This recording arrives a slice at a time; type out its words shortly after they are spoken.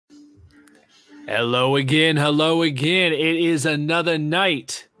Hello again. Hello again. It is another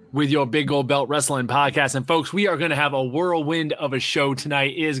night with your Big Gold Belt Wrestling podcast. And folks, we are going to have a whirlwind of a show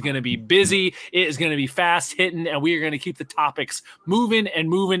tonight. It is going to be busy. It is going to be fast hitting, and we are going to keep the topics moving and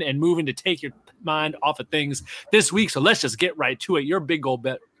moving and moving to take your mind off of things this week. So let's just get right to it. Your Big Gold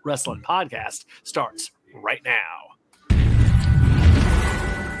Belt Wrestling podcast starts right now.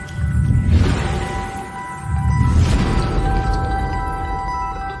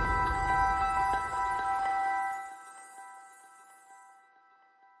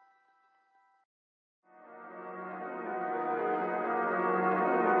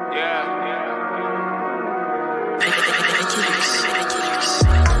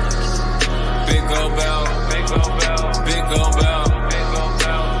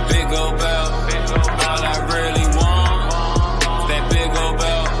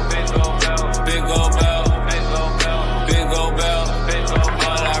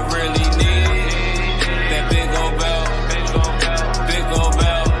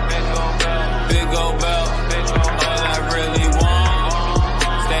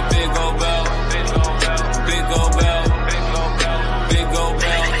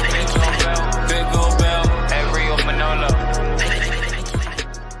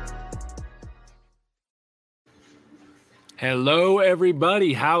 Hello,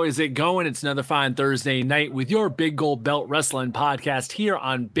 everybody. How is it going? It's another fine Thursday night with your Big Gold Belt Wrestling podcast here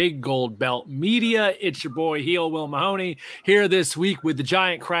on Big Gold Belt Media. It's your boy, Heel Will Mahoney, here this week with the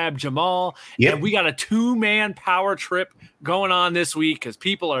Giant Crab Jamal. Yep. And we got a two-man power trip going on this week because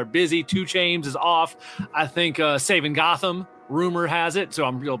people are busy. 2 Chainz is off. I think Saving Gotham, rumor has it. So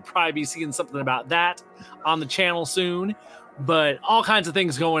you'll probably be seeing something about that on the channel soon. But all kinds of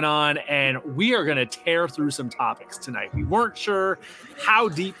things going on, and we are going to tear through some topics tonight. We weren't sure how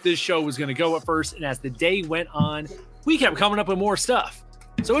deep this show was going to go at first, and as the day went on, we kept coming up with more stuff.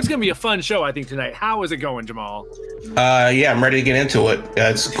 So it's going to be a fun show, I think, tonight. How is it going, Jamal? Yeah, I'm ready to get into it.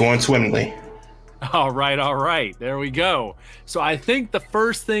 It's going swimmingly. All right. There we go. So I think the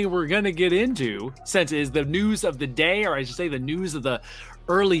first thing we're going to get into, since it is the news of the day, or I should say the news of the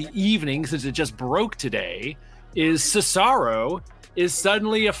early evening, since it just broke today, is Cesaro is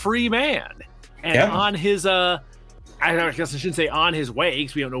suddenly a free man. And on his, I guess I shouldn't say on his way,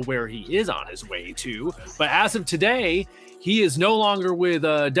 because we don't know where he is on his way to. But as of today, he is no longer with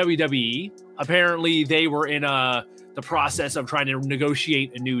WWE. Apparently, they were in the process of trying to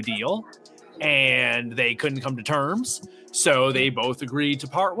negotiate a new deal, and they couldn't come to terms. So they both agreed to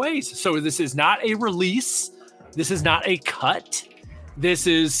part ways. So this is not a release. This is not a cut. This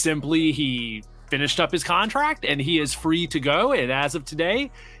is simply he finished up his contract and he is free to go. And as of today,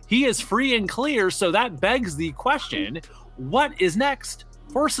 he is free and clear. So that begs the question, what is next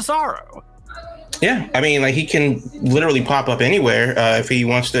for Cesaro? Yeah, I mean, like, he can literally pop up anywhere. If he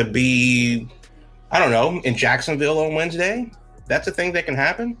wants to be, I don't know, in Jacksonville on Wednesday, that's a thing that can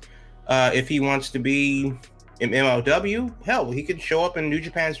happen. If he wants to be in MLW, hell, he could show up in New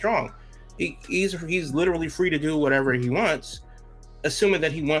Japan Strong. He's literally free to do whatever he wants, assuming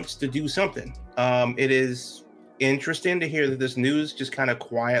that he wants to do something. It is interesting to hear that this news just kind of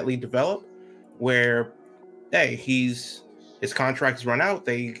quietly developed, where, hey, his contract has run out.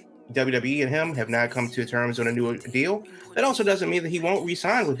 WWE and him have not come to terms on a new deal. That also doesn't mean that he won't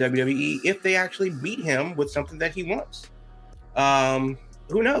re-sign with WWE if they actually beat him with something that he wants.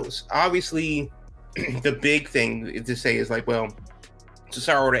 Who knows? Obviously, the big thing to say is like, well,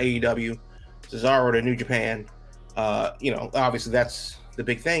 Cesaro to AEW, Cesaro to New Japan. Obviously that's the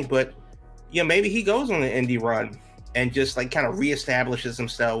big thing, but maybe he goes on an indie run and just like kind of reestablishes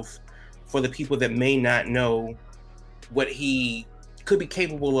himself for the people that may not know what he could be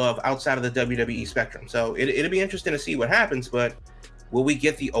capable of outside of the WWE spectrum. So it'll be interesting to see what happens, but will we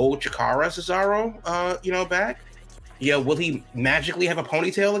get the old Chikara Cesaro, back? Yeah. Will he magically have a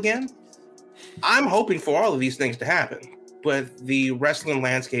ponytail again? I'm hoping for all of these things to happen, but the wrestling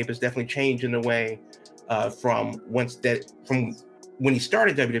landscape has definitely changed in a way from when he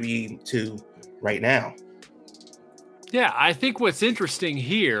started WWE to right now. Yeah, I think what's interesting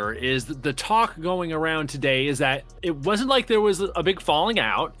here is the talk going around today is that it wasn't like there was a big falling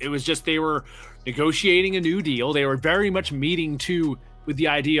out. It was just they were negotiating a new deal. They were very much meeting with the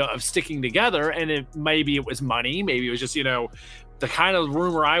idea of sticking together, and maybe it was money. Maybe it was just, the kind of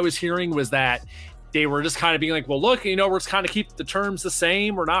rumor I was hearing was that they were just kind of being like, well, look, we're just kind of keep the terms the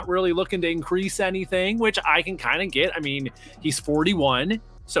same. We're not really looking to increase anything, which I can kind of get. I mean, he's 41,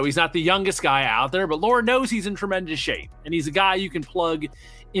 so he's not the youngest guy out there, but Lord knows he's in tremendous shape, and he's a guy you can plug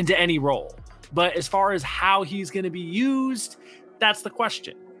into any role. But as far as how he's going to be used, that's the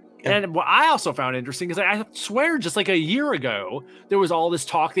question. Yeah. And what I also found interesting is I swear just like a year ago, there was all this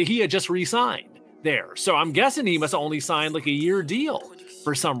talk that he had just re-signed. there. So I'm guessing he must have only signed like a year deal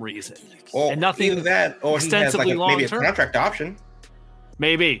for some reason. Or and nothing either that, or he has like maybe a contract option.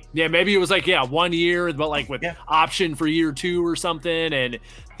 Maybe. Yeah, maybe it was like, 1 year, but like with option for year 2 or something. And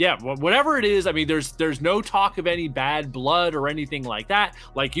whatever it is, I mean, there's no talk of any bad blood or anything like that.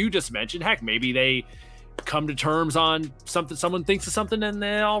 Like you just mentioned, heck, maybe they come to terms on something, someone thinks of something, and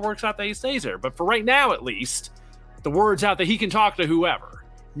then it all works out that he stays there. But for right now, at least, the word's out that he can talk to whoever.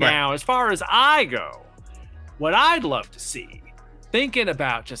 Right. Now, as far as I go, what I'd love to see, thinking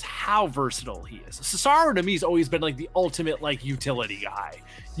about just how versatile he is. Cesaro to me has always been like the ultimate like utility guy.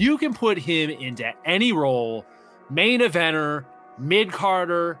 You can put him into any role, main eventer,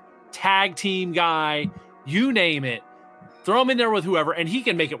 mid-carder, tag team guy, you name it. Throw him in there with whoever, and he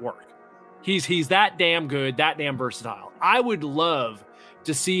can make it work. He's that damn good, that damn versatile. I would love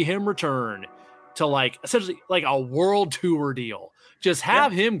to see him return to like essentially like a world tour deal. Just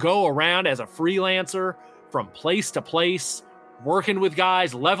have him go around as a freelancer from place to place, working with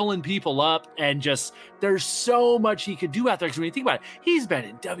guys, leveling people up, and just there's so much he could do out there. Because when you think about it, he's been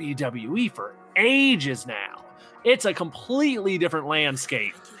in WWE for ages now. It's a completely different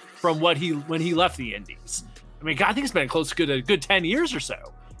landscape from when he left the Indies. I mean, God, I think it's been close to a good 10 years or so.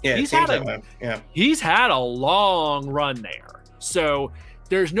 Yeah, he's had a long run there. So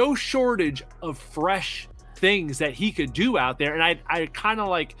there's no shortage of fresh things that he could do out there. And I kind of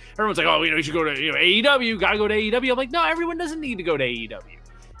like, everyone's like, oh, you should go to AEW, gotta go to AEW. I'm like, no, everyone doesn't need to go to AEW.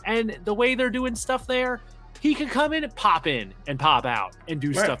 And the way they're doing stuff there, he can come in and pop out and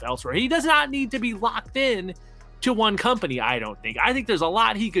do stuff elsewhere. He does not need to be locked in to one company, I don't think. I think there's a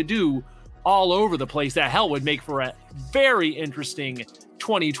lot he could do all over the place that hell would make for a very interesting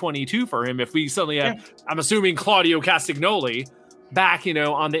 2022 for him if we suddenly have, I'm assuming, Claudio Castagnoli back,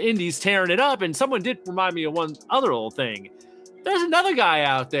 on the Indies tearing it up. And someone did remind me of one other little thing. There's another guy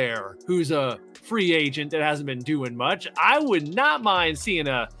out there who's a free agent that hasn't been doing much. I would not mind seeing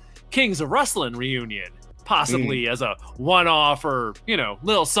a Kings of Wrestling reunion, possibly as a one-off or,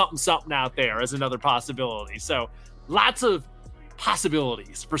 little something out there as another possibility. So lots of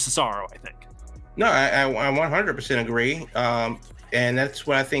possibilities for Cesaro, I think. No, I 100% agree. And that's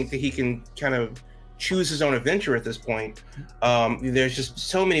what I think that he can kind of choose his own adventure at this point. There's just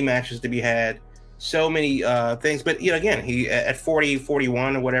so many matches to be had, so many things. But, again, he at 40,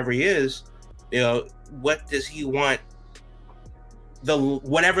 41 or whatever he is, what does he want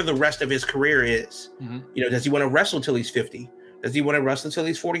whatever the rest of his career is? Does he want to wrestle till he's 50? Does he want to wrestle till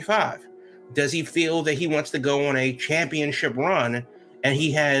he's 45? Does he feel that he wants to go on a championship run and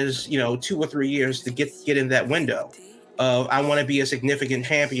he has, 2 or 3 years to get in that window of, I want to be a significant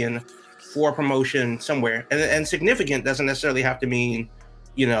champion for a promotion somewhere. And significant doesn't necessarily have to mean,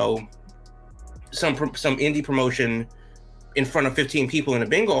 some indie promotion in front of 15 people in a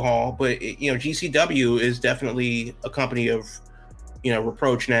bingo hall. But, GCW is definitely a company of,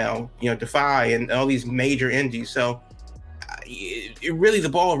 reproach now, Defy and all these major indies. So obviously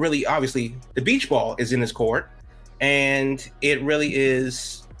the beach ball is in his court, and it really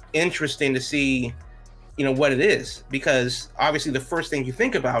is interesting to see, what it is, because obviously the first thing you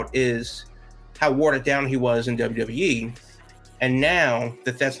think about is how watered down he was in WWE. And now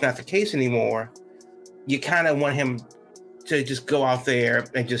that that's not the case anymore, you kind of want him to just go out there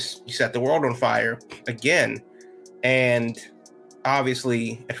and just set the world on fire again. And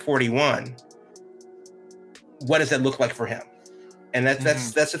obviously at 41, what does that look like for him? And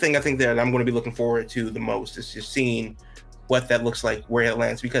that's the thing I think that I'm going to be looking forward to the most, is just seeing what that looks like, where it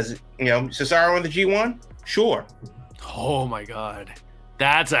lands. Because, Cesaro in the G1, sure. Oh my God.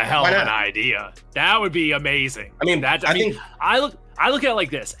 That's a hell of an idea. That would be amazing. I mean, I look at it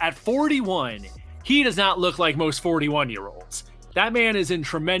like this. At 41, he does not look like most 41-year-olds. That man is in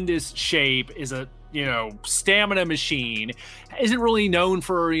tremendous shape, is a stamina machine, isn't really known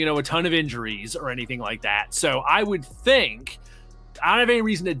for, a ton of injuries or anything like that. So I would think, I don't have any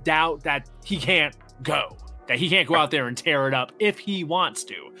reason to doubt that he can't go out there and tear it up if he wants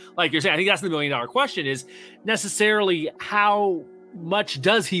to. Like you're saying, I think that's the $1 million question, is necessarily how much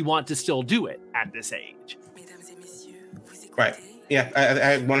does he want to still do it at this age? Right. Yeah,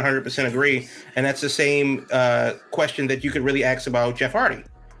 I 100% agree. And that's the same question that you could really ask about Jeff Hardy.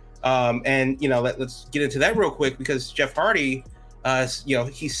 And, let's get into that real quick, because Jeff Hardy,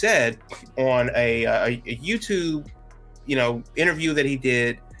 he said on a YouTube, interview that he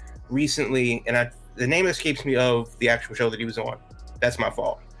did recently, and the name escapes me of the actual show that he was on. That's my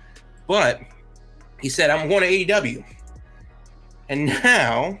fault. But he said, I'm going to AEW. And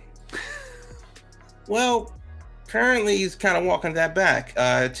now, well, apparently he's kind of walking that back.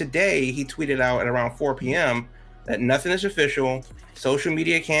 Today, he tweeted out at around 4 p.m. that nothing is official. social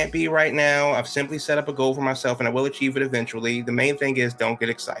media can't be right now. I've simply set up a goal for myself and I will achieve it eventually. The main thing is don't get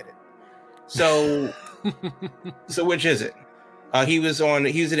excited. So, so which is it? He was in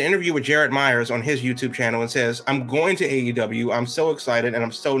an interview with Jared Myers on his YouTube channel and says, "I'm going to AEW. I'm so excited and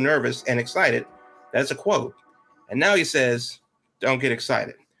I'm so nervous and excited." That's a quote. And now he says, "Don't get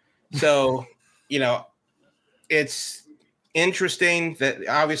excited." So, it's interesting that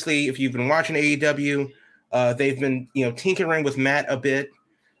obviously if you've been watching AEW, they've been, tinkering with Matt a bit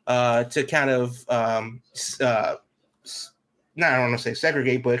to kind of, I don't want to say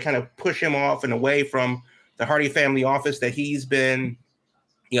segregate, but kind of push him off and away from the Hardy family office that he's been,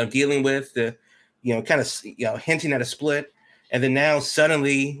 dealing with, kind of, hinting at a split. And then now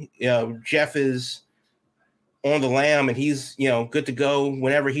suddenly, Jeff is on the lam and he's, good to go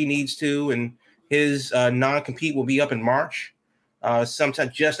whenever he needs to. And his non-compete will be up in March, sometime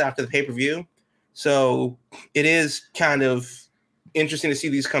just after the pay-per-view. So it is kind of interesting to see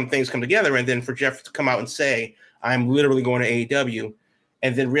these things come together. And then for Jeff to come out and say, "I'm literally going to AEW,"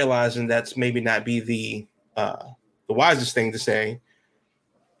 and then realizing that's maybe not be the wisest thing to say.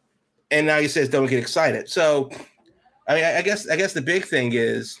 And now he says, "Don't get excited." So, I guess the big thing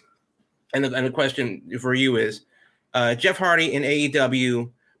is, and the question for you is, Jeff Hardy in AEW,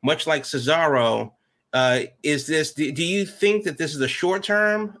 much like Cesaro, is this? Do you think that this is a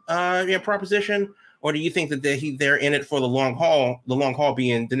short-term proposition, or do you think that they're in it for the long haul? The long haul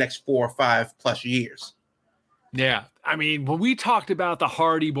being the next 4 or 5 plus years. Yeah. I mean, when we talked about the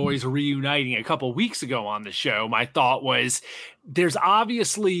Hardy Boys reuniting a couple weeks ago on the show, my thought was there's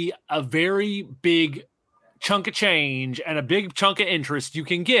obviously a very big chunk of change and a big chunk of interest you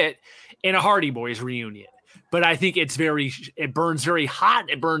can get in a Hardy Boys reunion. But I think it burns very hot.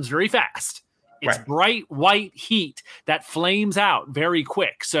 It burns very fast. It's right. Bright white heat that flames out very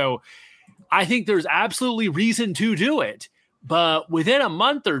quick. So I think there's absolutely reason to do it. But within a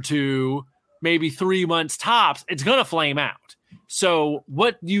month or two, maybe 3 months tops, it's going to flame out. So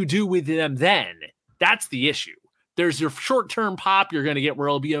what you do with them then, that's the issue. There's your short-term pop you're going to get where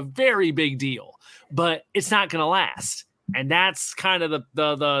it'll be a very big deal, but it's not going to last. And that's kind of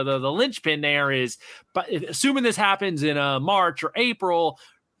the linchpin there is, but assuming this happens in March or April,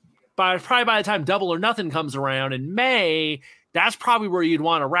 probably by the time Double or Nothing comes around in May, that's probably where you'd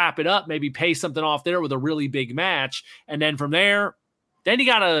want to wrap it up, maybe pay something off there with a really big match. And then from there, then you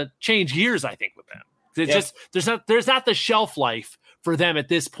got to change gears, I think, with them. It's just, there's not the shelf life for them at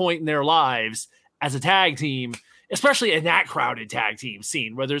this point in their lives as a tag team, especially in that crowded tag team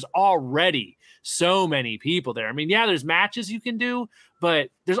scene where there's already so many people there. I mean, yeah, there's matches you can do, but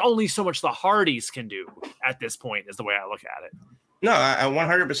there's only so much the Hardys can do at this point is the way I look at it. No, I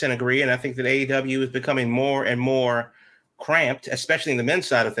 100% agree. And I think that AEW is becoming more and more cramped, especially in the men's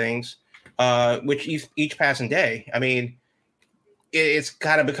side of things, which each passing day. I mean, it's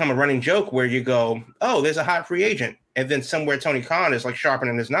kind of become a running joke where you go, "Oh, there's a hot free agent." And then somewhere Tony Khan is like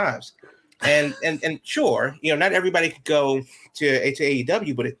sharpening his knives. And sure, not everybody could go to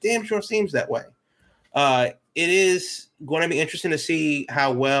AEW, but it damn sure seems that way. It is going to be interesting to see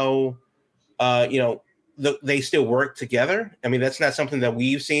how well, they still work together. I mean, that's not something that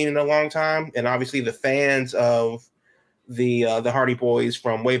we've seen in a long time. And obviously the fans of the Hardy Boys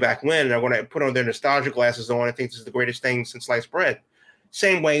from way back when are going to put on their nostalgia glasses on and think this is the greatest thing since sliced bread.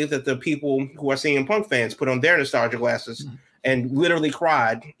 Same way that the people who are CM Punk fans put on their nostalgia glasses and literally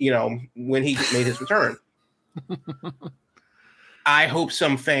cried, when he made his return. I hope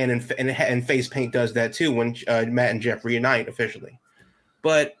some fan and face paint does that too when Matt and Jeff reunite officially.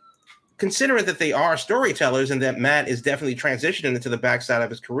 But considering that they are storytellers and that Matt is definitely transitioning into the backside of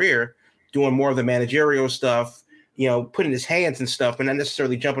his career, doing more of the managerial stuff, putting his hands and stuff, but not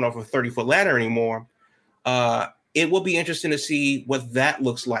necessarily jumping off a 30-foot ladder anymore. It will be interesting to see what that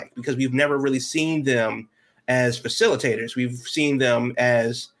looks like because we've never really seen them as facilitators. We've seen them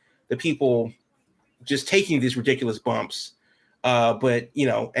as the people just taking these ridiculous bumps. But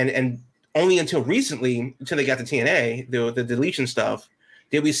and only until recently, until they got the TNA, the deletion stuff,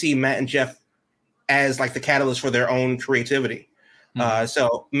 did we see Matt and Jeff as like the catalyst for their own creativity.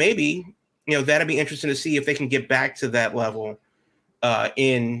 So maybe, that'd be interesting to see if they can get back to that level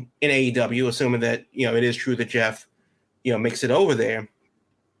in AEW, assuming that, it is true that Jeff, makes it over there.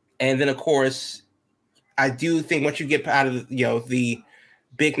 And then, of course, I do think once you get out of, the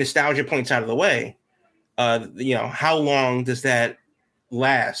big nostalgia points out of the way, how long does that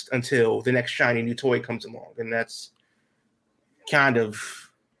last until the next shiny new toy comes along? And that's kind of,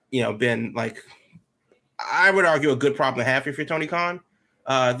 been like, I would argue a good problem to have if you're Tony Khan.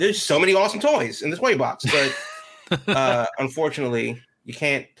 There's so many awesome toys in this toy box, but unfortunately, you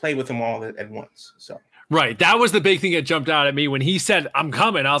can't play with them all at once. So Right. That was the big thing that jumped out at me when he said, I'm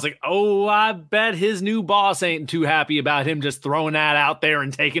coming. I was like, oh, I bet his new boss ain't too happy about him just throwing that out there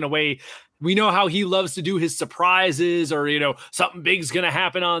and taking away. We know how he loves to do his surprises or, something big's going to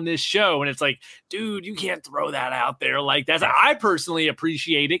happen on this show. And it's like, dude, you can't throw that out there like that. I personally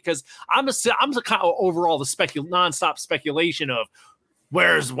appreciate it because I'm a kind of overall the nonstop speculation of,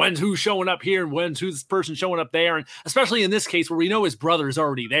 when's who's showing up here and when's who's person showing up there. And especially in this case where we know his brother's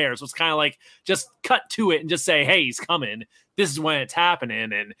already there. So it's kind of like, just cut to it and just say, hey, he's coming. This is when it's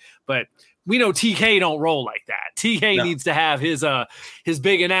happening. But we know TK don't roll like that. TK needs to have his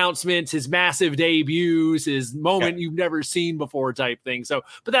big announcements, his massive debuts, his moment you've never seen before type thing. So,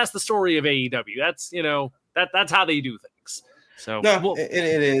 but that's the story of AEW. That's, that's how they do things. So it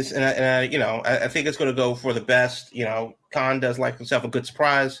is, and I think it's going to go for the best. Khan does like himself a good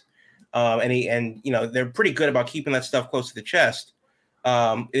surprise, and they're pretty good about keeping that stuff close to the chest.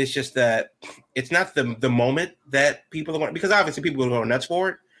 It's just that it's not the moment that people are going, because obviously people are going nuts for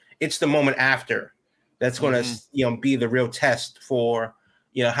it. It's the moment after that's going to be the real test for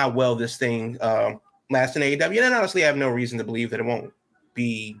how well this thing lasts in AEW. And honestly, I have no reason to believe that it won't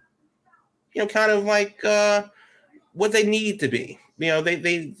be kind of like what they need to be.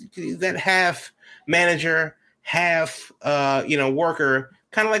 They that half manager, half worker,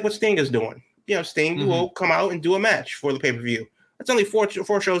 kind of like what Sting is doing. Sting will come out and do a match for the pay-per-view. That's only four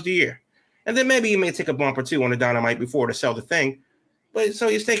shows a year. And then maybe he may take a bump or two on the Dynamite before to sell the thing. But so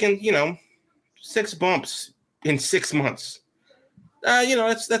he's taking, 6 bumps in 6 months.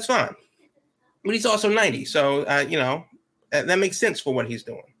 That's fine. But he's also 90. So, that makes sense for what he's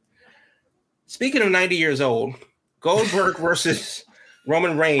doing. Speaking of 90 years old, Goldberg versus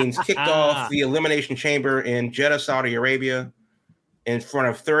Roman Reigns kicked off the Elimination Chamber in Jeddah, Saudi Arabia, in front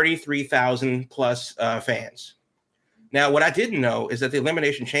of 33,000 plus fans. Now, what I didn't know is that the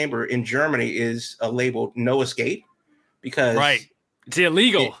Elimination Chamber in Germany is labeled No Escape because it's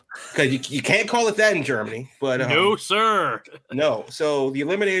illegal. Because you can't call it that in Germany. But no, sir. No. So the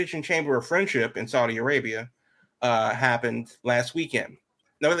Elimination Chamber of Friendship in Saudi Arabia happened last weekend.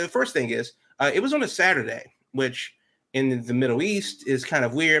 Now, the first thing is it was on a Saturday, which in the Middle East is kind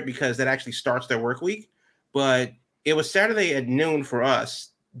of weird because that actually starts their work week. But it was Saturday at noon for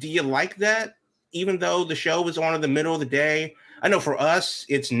us. Do you like that? Even though the show was on in the middle of the day? I know for us,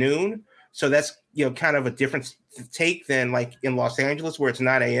 it's noon. So that's, kind of a different take than like in Los Angeles where it's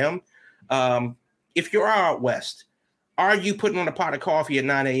 9 a.m. If you're out west, are you putting on a pot of coffee at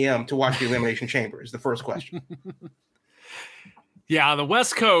 9 a.m. to watch the Elimination Chamber is the first question. Yeah, on the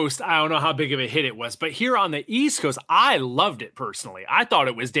West Coast, I don't know how big of a hit it was, but here on the East Coast, I loved it personally. I thought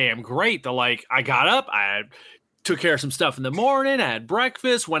it was damn great. I got up, I took care of some stuff in the morning, I had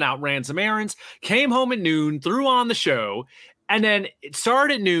breakfast, went out, ran some errands, came home at noon, threw on the show, and then it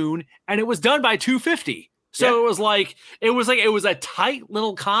started at noon, and it was done by 2:50. So it was a tight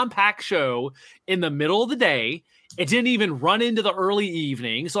little compact show in the middle of the day. It didn't even run into the early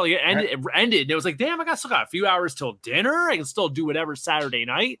evening. So it ended. And it was like, damn, still got a few hours till dinner. I can still do whatever Saturday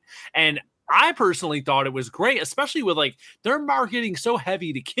night. And I personally thought it was great, especially with they're marketing so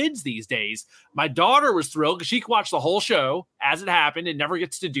heavy to kids these days. My daughter was thrilled because she could watch the whole show as it happened and never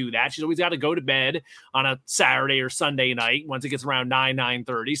gets to do that. She's always got to go to bed on a Saturday or Sunday night once it gets around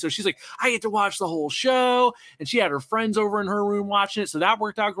 9:30. So she's like, I get to watch the whole show. And she had her friends over in her room watching it. So that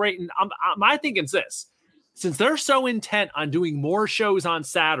worked out great. And my thinking's this. Since they're so intent on doing more shows on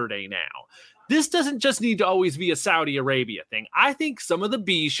Saturday now, this doesn't just need to always be a Saudi Arabia thing. I think some of the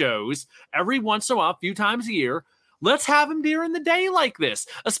B shows, every once in a while, a few times a year, let's have them during the day like this,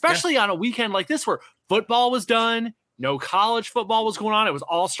 especially on a weekend like this where football was done, no college football was going on. It was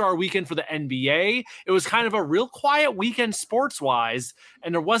all-star weekend for the NBA. It was kind of a real quiet weekend sports-wise,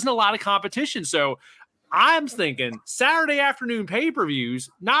 and there wasn't a lot of competition. So I'm thinking Saturday afternoon pay-per-views,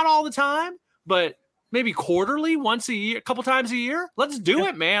 not all the time, but maybe quarterly, once a year, a couple times a year. Let's do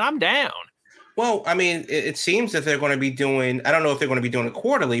it, man. I'm down. Well, I mean, it seems that they're going to be doing, I don't know if they're going to be doing it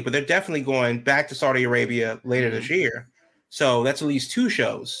quarterly, but they're definitely going back to Saudi Arabia later this year. So that's at least 2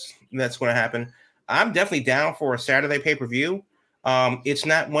 shows that's going to happen. I'm definitely down for a Saturday pay-per-view. It's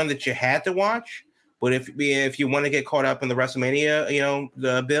not one that you had to watch, but if you want to get caught up in the WrestleMania,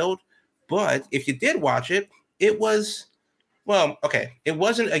 the build, but if you did watch it, it was, it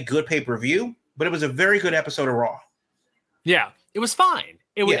wasn't a good pay-per-view, but it was a very good episode of Raw. Yeah, it was fine.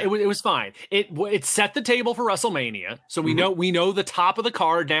 It was fine. It set the table for WrestleMania. So we know the top of the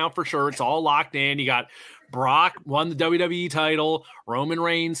card now for sure. It's all locked in. You got Brock won the WWE title. Roman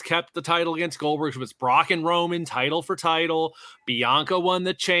Reigns kept the title against Goldberg. So it's Brock and Roman title for title. Bianca won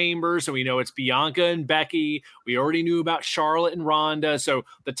the Chamber. So we know it's Bianca and Becky. We already knew about Charlotte and Ronda. So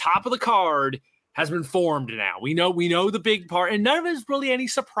the top of the card has been formed now. We know the big part, and none of it is really any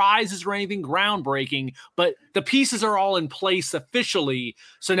surprises or anything groundbreaking, but the pieces are all in place officially.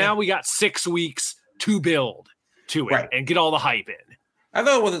 So now we got 6 weeks to build to it and get all the hype in. I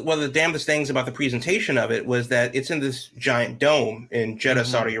thought one of the damnedest things about the presentation of it was that it's in this giant dome in Jeddah,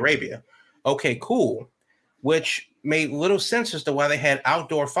 Saudi Arabia. Okay, cool. Which made little sense as to why they had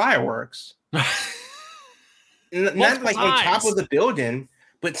outdoor fireworks. Not like on top of the building,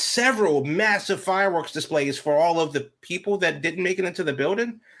 but several massive fireworks displays for all of the people that didn't make it into the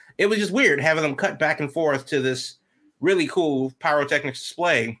building. It was just weird having them cut back and forth to this really cool pyrotechnics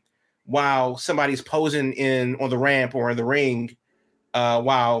display while somebody's posing on the ramp or in the ring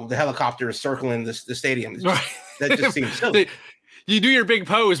while the helicopter is circling the stadium. That just seems silly. You do your big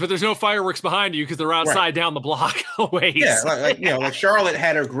pose, but there's no fireworks behind you because they're outside down the block away. Yeah, like Charlotte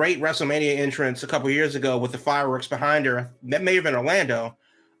had her great WrestleMania entrance a couple years ago with the fireworks behind her. That may have been Orlando,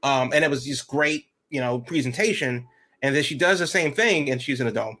 and it was just great, presentation. And then she does the same thing, and she's in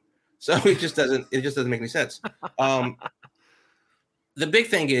a dome. So it just doesn't make any sense. The big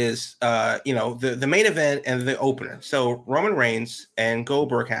thing is, the main event and the opener. So Roman Reigns and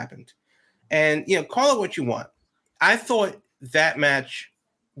Goldberg happened, and call it what you want. I thought that match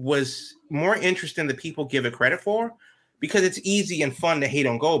was more interesting than people give it credit for because it's easy and fun to hate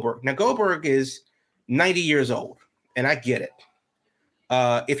on Goldberg. Now, Goldberg is 90 years old, and I get it.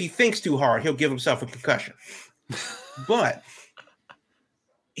 If he thinks too hard, he'll give himself a concussion. But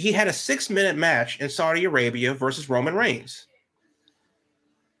he had a 6-minute match in Saudi Arabia versus Roman Reigns.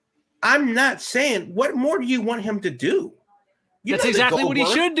 I'm not saying, what more do you want him to do? That's exactly what he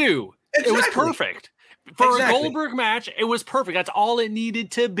should do. Exactly. It was perfect. For a Goldberg match, it was perfect. That's all it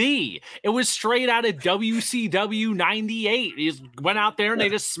needed to be. It was straight out of WCW 98. He just went out there and they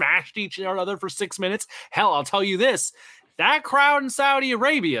just smashed each other for 6 minutes. Hell, I'll tell you this. That crowd in Saudi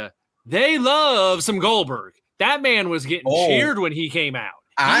Arabia, they love some Goldberg. That man was getting cheered when he came out.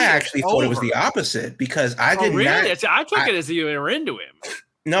 I actually thought it was the opposite because I did really? not. I took it as you were into him.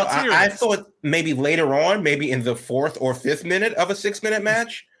 No, I thought maybe later on, maybe in the 4th or 5th minute of a 6-minute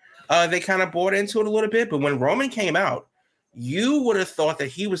match, they kind of bought into it a little bit. But when Roman came out, you would have thought that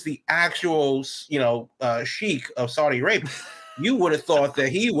he was the actual, sheik of Saudi Arabia. You would have thought that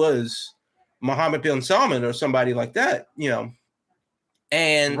he was Mohammed bin Salman or somebody like that,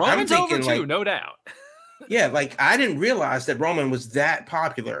 And Roman's I'm thinking, over too, no doubt. Yeah, I didn't realize that Roman was that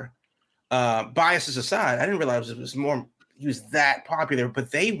popular. Biases aside, I didn't realize he was that popular, but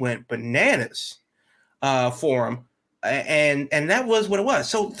they went bananas for him. And that was what it was.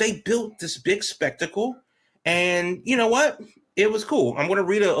 So they built this big spectacle, and you know what? It was cool. I'm going to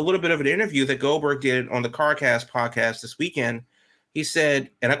read a little bit of an interview that Goldberg did on the CarCast podcast this weekend. He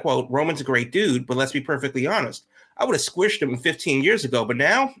said, and I quote, "Roman's a great dude, but let's be perfectly honest. I would have squished him 15 years ago, but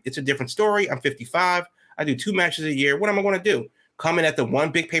now it's a different story. I'm 55. I do 2 matches a year. What am I going to do? Come in at the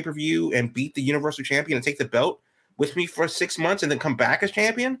one big pay-per-view and beat the Universal Champion and take the belt with me for 6 months and then come back as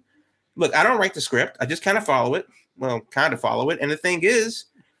champion? Look, I don't write the script. I just kind of follow it. And the thing is,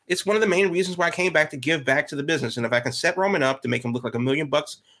 it's one of the main reasons why I came back to give back to the business. And if I can set Roman up to make him look like $1 million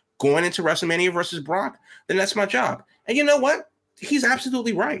going into WrestleMania versus Brock, then that's my job." And you know what? He's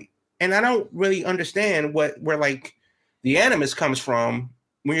absolutely right. And I don't really understand where the animus comes from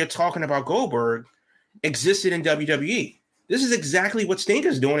when you're talking about Goldberg existed in WWE. This is exactly what Sting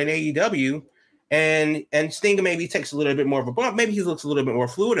is doing in AEW. And Sting maybe takes a little bit more of a bump. Maybe he looks a little bit more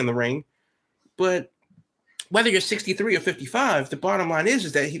fluid in the ring. But whether you're 63 or 55, the bottom line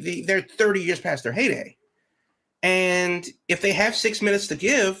is that they're 30 years past their heyday. And if they have 6 minutes to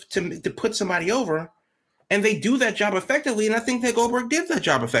give to put somebody over, and they do that job effectively, and I think that Goldberg did that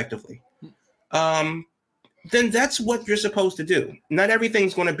job effectively, then that's what you're supposed to do. Not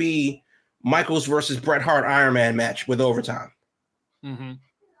everything's going to be Michaels versus Bret Hart Iron Man match with overtime. Mm-hmm.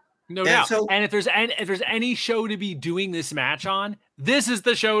 No doubt. And if there's any show to be doing this match on, this is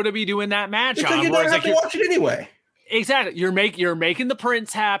the show to be doing that match on. Because you don't have to watch it anyway. Exactly. You're making the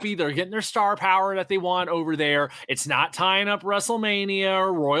Prince happy. They're getting their star power that they want over there. It's not tying up WrestleMania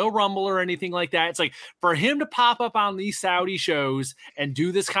or Royal Rumble or anything like that. It's like for him to pop up on these Saudi shows and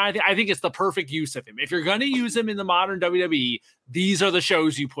do this kind of thing, I think it's the perfect use of him. If you're going to use him in the modern WWE, these are the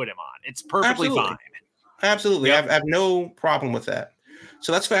shows you put him on. It's perfectly fine. Absolutely. Yep. I have no problem with that.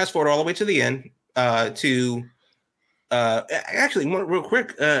 So let's fast forward all the way to the end actually, real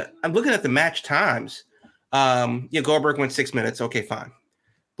quick, I'm looking at the match times. Goldberg went 6 minutes. Okay, fine.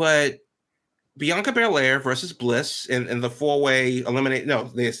 But Bianca Belair versus Bliss in the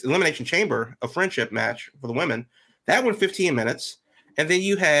the Elimination Chamber of Friendship match for the women, that went 15 minutes. And then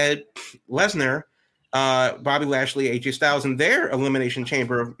you had Lesnar, Bobby Lashley, AJ Styles in their Elimination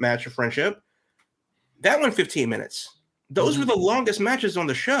Chamber match of Friendship. That went 15 minutes. Those were the longest matches on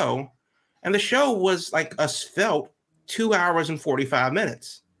the show, and the show was like a svelte 2 hours and 45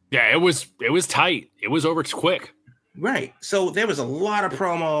 minutes. Yeah, it was tight. It was over quick. Right. So there was a lot of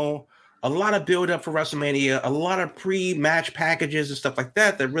promo, a lot of build up for WrestleMania, a lot of pre-match packages and stuff like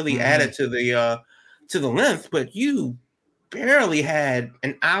that really added to the length, but you barely had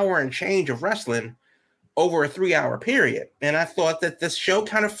an hour and change of wrestling over a 3-hour period. And I thought that this show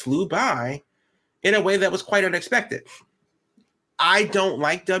kind of flew by in a way that was quite unexpected. I don't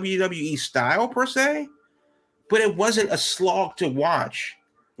like WWE style per se, but it wasn't a slog to watch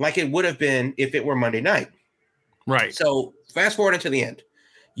like it would have been if it were Monday night. Right. So fast forward into the end.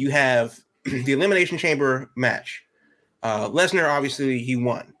 You have the Elimination Chamber match. Lesnar, obviously, he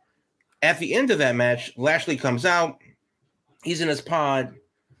won. At the end of that match, Lashley comes out. He's in his pod.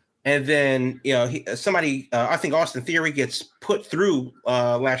 And then, somebody, I think Austin Theory gets put through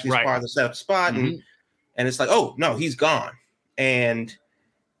Lashley's pod to set up a spot. And it's like, oh, no, he's gone. And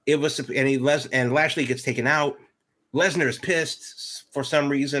Lashley gets taken out. Lesnar is pissed for some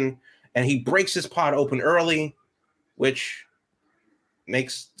reason. And he breaks his pod open early, which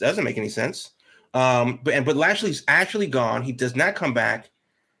doesn't make any sense. But Lashley's actually gone. He does not come back.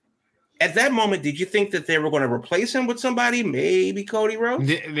 At that moment, did you think that they were going to replace him with somebody? Maybe Cody Rhodes?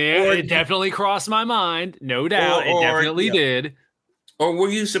 It definitely crossed my mind. No doubt. It definitely did. Or were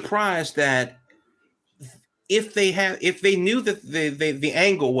you surprised that if they knew that the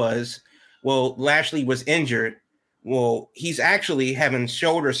angle was, well, Lashley was injured, well, he's actually having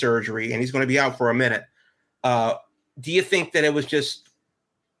shoulder surgery and he's going to be out for a minute. Do you think that it was just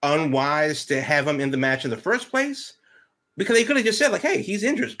unwise to have him in the match in the first place? Because they could have just said, like, hey, he's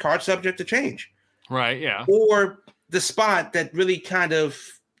injured, card subject to change. Right, yeah. Or the spot that really kind of,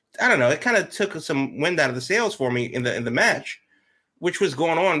 I don't know, it kind of took some wind out of the sails for me in the match, which was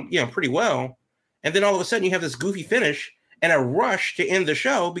going on, pretty well. And then all of a sudden you have this goofy finish and a rush to end the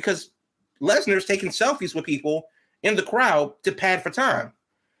show because Lesnar's taking selfies with people in the crowd to pad for time.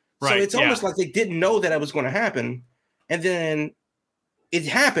 Right, so it's almost like they didn't know that it was going to happen. And then it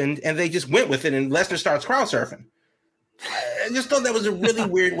happened and they just went with it and Lesnar starts crowd surfing. I just thought that was a really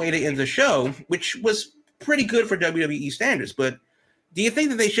weird way to end the show, which was pretty good for WWE standards. But do you think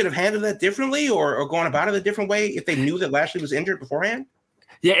that they should have handled that differently or gone about it a different way if they knew that Lashley was injured beforehand?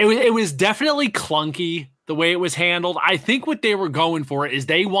 Yeah, it was definitely clunky the way it was handled. I think what they were going for is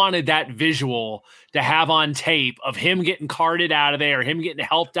they wanted that visual to have on tape of him getting carted out of there, him getting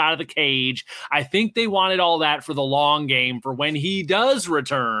helped out of the cage. I think they wanted all that for the long game for when he does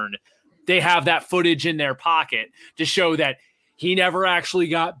return. They have that footage in their pocket to show that he never actually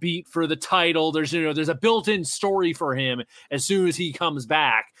got beat for the title. There's a built-in story for him as soon as he comes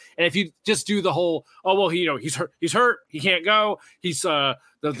back. And if you just do the whole, he's hurt, he can't go. He's the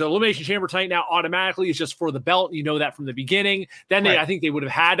Elimination Chamber title now automatically is just for the belt. You know that from the beginning. Then I think they would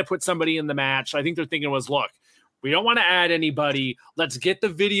have had to put somebody in the match. I think they're thinking was, look, we don't want to add anybody. Let's get the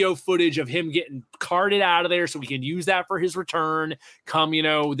video footage of him getting carted out of there so we can use that for his return come,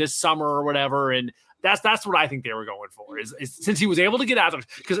 this summer or whatever. And that's what I think they were going for is since he was able to get out of,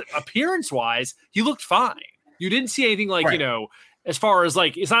 because appearance wise, he looked fine. You didn't see anything like, as far as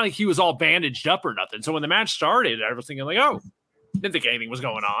like, it's not like he was all bandaged up or nothing. So when the match started, I was thinking like, oh, didn't think anything was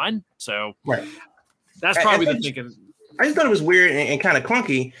going on. So that's probably the thinking. I just thought it was weird and kind of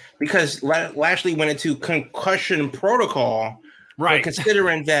clunky because Lashley went into concussion protocol. Right.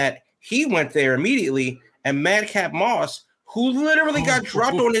 Considering that he went there immediately and Madcap Moss, who literally got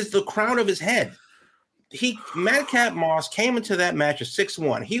dropped on the crown of his head. Madcap Moss came into that match at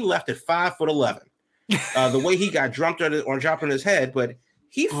 6'1". He left at 5'11". The way he got dropped on his head, but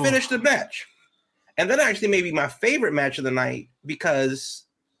he finished the match. And that actually may be my favorite match of the night because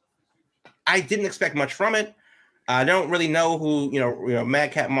I didn't expect much from it. I don't really know who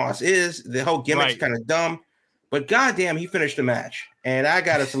Madcap Moss is. The whole gimmick's kind of dumb, but goddamn, he finished the match, and I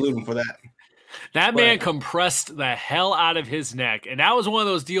gotta salute him for that. That man compressed the hell out of his neck, and that was one of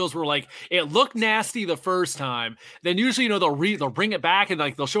those deals where like it looked nasty the first time. Then usually they'll bring it back and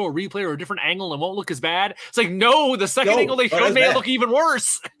like they'll show a replay or a different angle and it won't look as bad. It's like no, the second angle they showed made it look even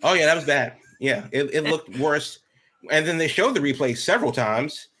worse. Oh yeah, that was bad. Yeah, it looked worse, and then they showed the replay several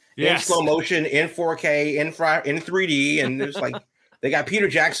times. In slow motion, in 4K, in 3D, and it's like they got Peter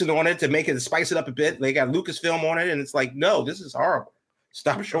Jackson on it to spice it up a bit. They got Lucasfilm on it, and it's like, no, this is horrible.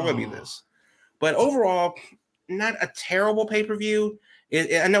 Stop showing me this. But overall, not a terrible pay-per-view.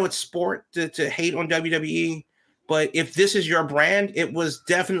 I know it's sport to hate on WWE, but if this is your brand, it was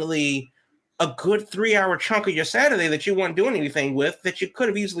definitely a good 3-hour chunk of your Saturday that you weren't doing anything with that you could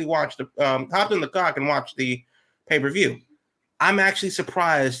have easily watched, hopped in the cock and watched the pay-per-view. I'm actually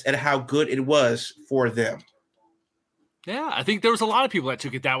surprised at how good it was for them. Yeah, I think there was a lot of people that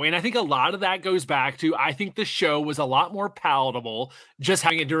took it that way. And I think a lot of that goes back to, I think the show was a lot more palatable just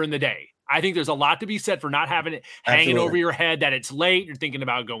having it during the day. I think there's a lot to be said for not having it hanging over your head that it's late, you're thinking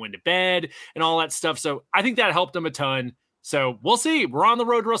about going to bed and all that stuff. So I think that helped them a ton. So we'll see. We're on the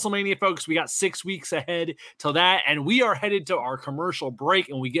road to WrestleMania, folks. We got 6 weeks ahead till that, and we are headed to our commercial break.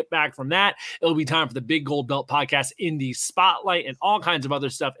 And we get back from that, it'll be time for the Big Gold Belt Podcast Indie Spotlight and all kinds of other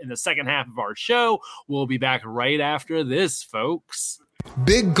stuff in the second half of our show. We'll be back right after this, folks.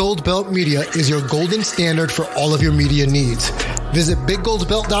 Big Gold Belt Media is your golden standard for all of your media needs. Visit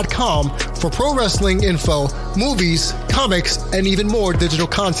BigGoldBelt.com for pro wrestling info, movies, comics, and even more digital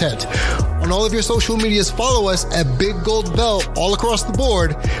content. On all of your social medias, follow us at Big Gold Belt all across the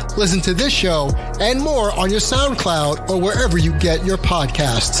board. Listen to this show and more on your SoundCloud or wherever you get your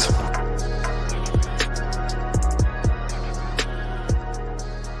podcasts.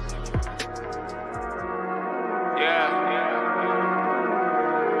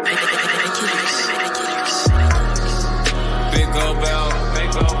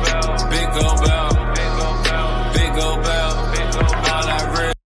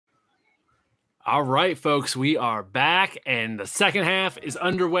 All right, folks, we are back, and the second half is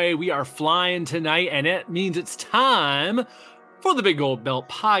underway. We are flying tonight, and it means it's time for the Big Gold Belt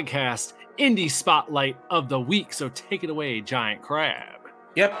Podcast Indie Spotlight of the Week. So take it away, Giant Crab.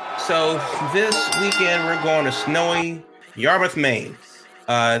 Yep. So this weekend, we're going to snowy Yarmouth, Maine.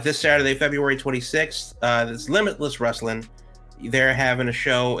 This Saturday, February 26th, this Limitless Wrestling. They're having a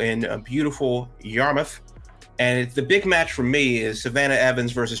show in beautiful Yarmouth. And the big match for me is Savannah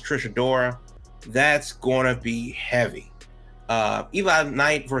Evans versus Trish Adora. That's going to be heavy. Eli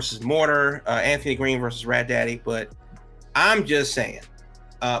Knight versus Mortar, Anthony Green versus Rad Daddy. But I'm just saying.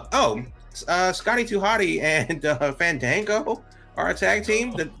 Scotty 2 Hotty and Fandango are a tag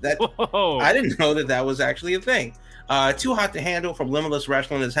team. I didn't know that was actually a thing. Too Hot to Handle from Limitless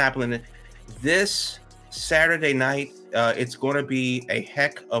Wrestling is happening this Saturday night. It's going to be a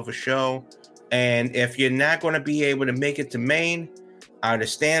heck of a show. And if you're not going to be able to make it to Maine, I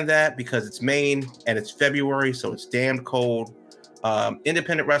understand that because it's Maine and it's February, so it's damn cold.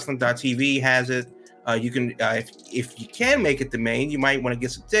 IndependentWrestling.tv has it. You can, if you can make it to Maine, you might want to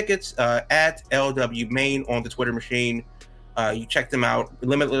get some tickets at LW Maine on the Twitter machine. You check them out,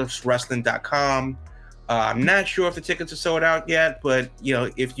 LimitlessWrestling.com. I'm not sure if the tickets are sold out yet, but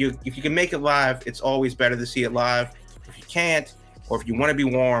if you can make it live, it's always better to see it live. If you can't, or if you want to be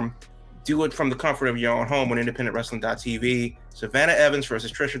warm, do it from the comfort of your own home on IndependentWrestling.tv. Savannah Evans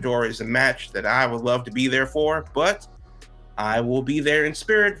versus Trish Adora is a match that I would love to be there for, but I will be there in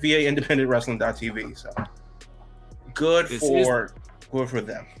spirit via IndependentWrestling.tv. So good for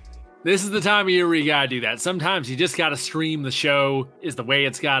them. This is the time of year where you got to do that. Sometimes you just got to stream the show is the way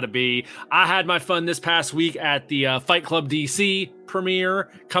it's got to be. I had my fun this past week at the Fight Club DC premiere,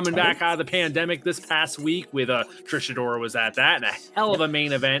 coming back out of the pandemic this past week with Trish Adora was at that, and a hell of a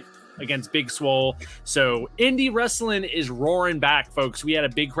main event against Big Swole. So indie wrestling is roaring back, folks. We had a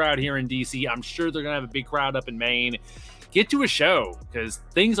big crowd here in DC. I'm sure they're going to have a big crowd up in Maine. Get to a show because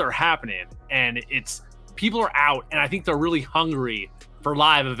things are happening and people are out, and I think they're really hungry for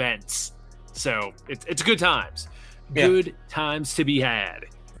live events. So it's good times. Good times to be had.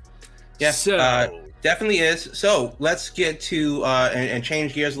 Yeah, so, definitely is. So let's get to and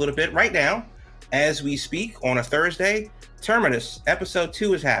change gears a little bit. Right now, as we speak on a Thursday, Terminus Episode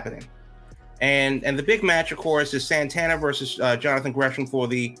 2 is happening. And the big match, of course, is Santana versus Jonathan Gresham for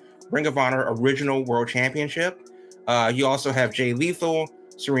the Ring of Honor Original World Championship. You also have Jay Lethal,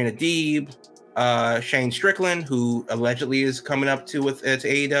 Serena Deeb, Shane Strickland, who allegedly is coming up to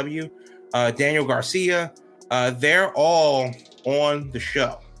AEW, Daniel Garcia. They're all on the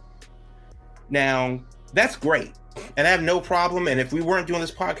show. Now, that's great. And I have no problem. And if we weren't doing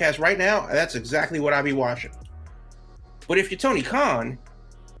this podcast right now, that's exactly what I'd be watching. But if you're Tony Khan,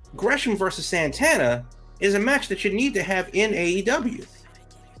 Gresham versus Santana is a match that you need to have in AEW.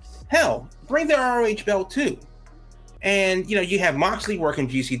 Hell, bring the ROH belt too. And, you have Moxley working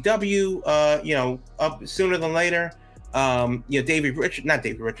GCW, up sooner than later. Daniel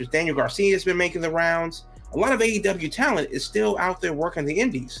Garcia has been making the rounds. A lot of AEW talent is still out there working the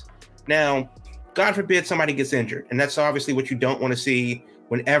indies. Now, God forbid somebody gets injured. And that's obviously what you don't want to see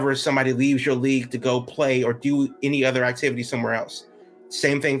whenever somebody leaves your league to go play or do any other activity somewhere else.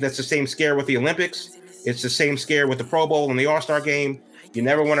 Same thing. That's the same scare with the Olympics. It's the same scare with the Pro Bowl and the All-Star game. You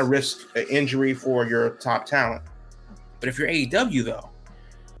never want to risk an injury for your top talent. But if you're AEW, though,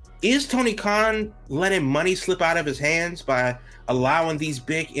 is Tony Khan letting money slip out of his hands by allowing these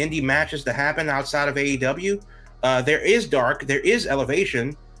big indie matches to happen outside of AEW? There is dark, there is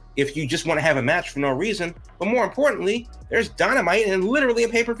elevation if you just want to have a match for no reason. But more importantly, there's Dynamite and literally a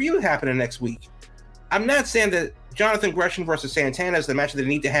pay-per-view happening next week. I'm not saying that Jonathan Gresham versus Santana is the match that they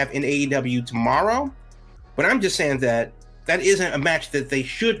need to have in AEW tomorrow, but I'm just saying that isn't a match that they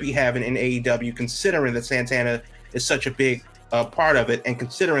should be having in AEW, considering that Santana is such a big part of it, and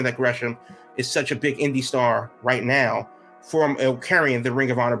considering that Gresham is such a big indie star right now, from carrying the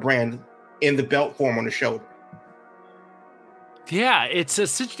Ring of Honor brand in the belt form on the shoulder. Yeah, it's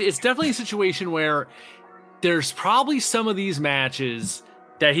definitely a situation where there's probably some of these matches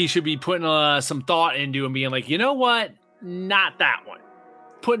that he should be putting some thought into and being like, you know what, not that one.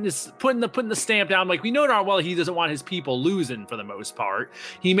 Putting the stamp down. Like, we know darn well he doesn't want his people losing for the most part.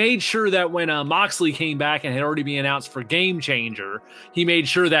 He made sure that when Moxley came back and had already been announced for Game Changer, he made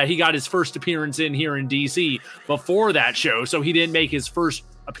sure that he got his first appearance in here in DC before that show, so he didn't make his first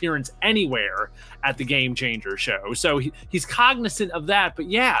appearance anywhere at the Game Changer show. So he's cognizant of that. But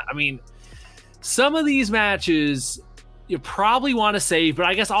yeah, I mean, some of these matches you probably want to save, but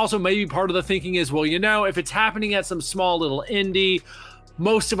I guess also maybe part of the thinking is, well, you know, if it's happening at some small little indie,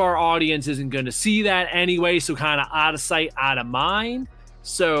 most of our audience isn't going to see that anyway, so kind of out of sight, out of mind.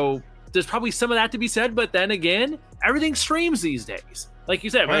 So there's probably some of that to be said, but then again, everything streams these days. Like you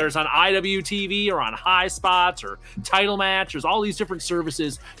said, whether it's on IWTV or on High Spots or Title Match, there's all these different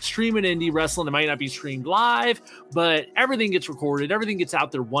services streaming indie wrestling. It might not be streamed live, but everything gets recorded. Everything gets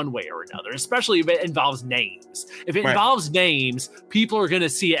out there one way or another, especially if it involves names. If it involves names, people are going to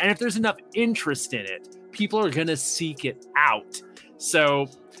see it. And if there's enough interest in it, people are going to seek it out. So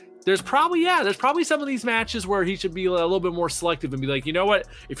there's probably some of these matches where he should be a little bit more selective and be like, you know what,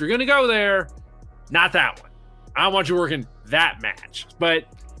 if you're going to go there, not that one. I don't want you working that match. But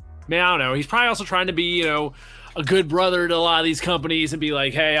man, I don't know. He's probably also trying to be, you know, a good brother to a lot of these companies and be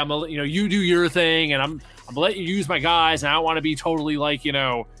like, hey, you do your thing and I'm gonna let you use my guys. And I don't want to be totally like, you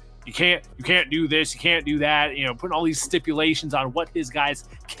know, you can't do this, you can't do that, you know, putting all these stipulations on what his guys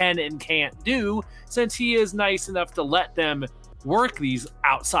can and can't do, since he is nice enough to let them work these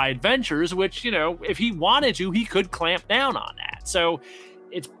outside ventures, which, you know, if he wanted to, he could clamp down on that. So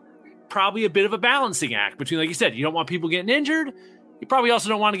it's probably a bit of a balancing act between, like you said, you don't want people getting injured. You probably also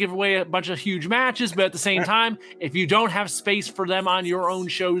don't want to give away a bunch of huge matches, but at the same time, if you don't have space for them on your own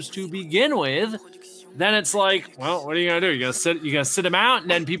shows to begin with, then it's like, well, what are you gonna do? You gotta sit them out, and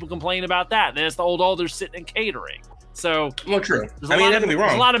then people complain about that. Then it's the old they're sitting and catering. So, well, true. I mean, don't get me wrong.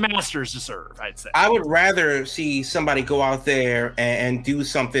 There's a lot of masters to serve, I'd say. I would rather see somebody go out there and do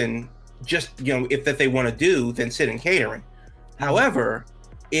something just, you know, if that they want to do, than sit in catering. However,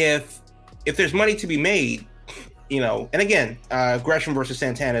 if there's money to be made, you know, and again, Gresham versus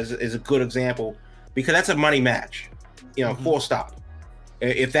Santana is a good example, because that's a money match, you know, full stop.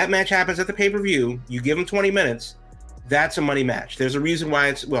 If that match happens at the pay-per-view, you give them 20 minutes, that's a money match. There's a reason why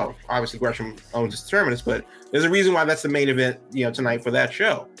it's, well, obviously Gresham owns his terminus, but there's a reason why that's the main event, you know, tonight for that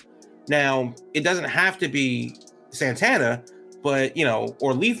show. Now, it doesn't have to be Santana, but, you know,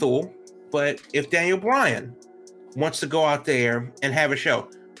 or Lethal, but if Daniel Bryan wants to go out there and have a show.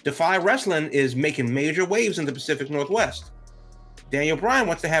 Defy Wrestling is making major waves in the Pacific Northwest. Daniel Bryan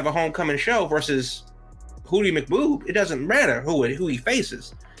wants to have a homecoming show versus Hootie McBoob. It doesn't matter who he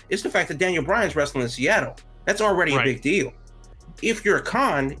faces. It's the fact that Daniel Bryan's wrestling in Seattle. That's already a big deal. If you're a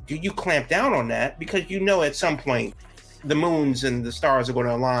con, do you clamp down on that? Because you know at some point the moons and the stars are going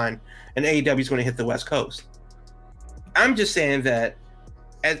to align and AEW is going to hit the West Coast. I'm just saying that,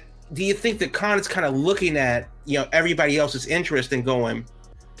 do you think that Khan is kind of looking at, you know, everybody else's interest and going,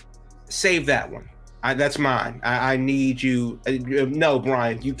 save that one. That's mine. I need you. No,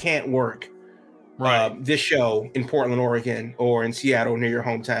 Brian, you can't work this show in Portland, Oregon, or in Seattle near your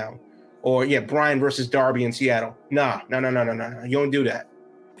hometown. Or, yeah, Brian versus Darby in Seattle. No. You don't do that.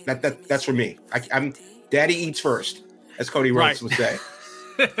 That's for me. I'm Daddy eats first, as Cody Rhodes would say.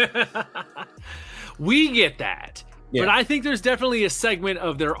 We get that. Yeah. But I think there's definitely a segment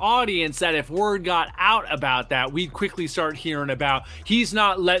of their audience that if word got out about that, we'd quickly start hearing about, he's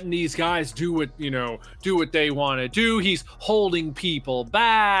not letting these guys do what they want to do. He's holding people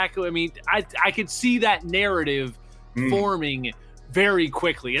back. I mean, I could see that narrative forming very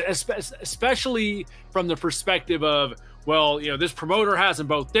quickly, especially from the perspective of, well, you know, this promoter has them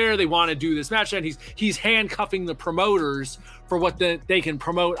both there. They want to do this match, and he's handcuffing the promoters for what they can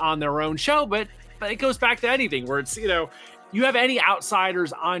promote on their own show. But it goes back to anything where it's, you know, you have any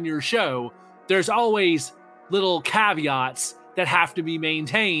outsiders on your show, there's always little caveats that have to be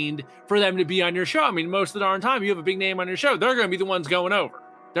maintained for them to be on your show. I mean, most of the darn time you have a big name on your show, they're going to be the ones going over.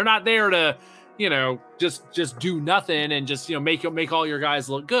 They're not there to, you know, just do nothing and just, you know, make all your guys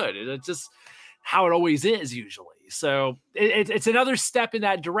look good. It's just how it always is usually. So it's another step in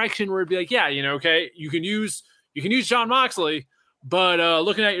that direction where it'd be like, yeah, okay, you can use Jon Moxley, but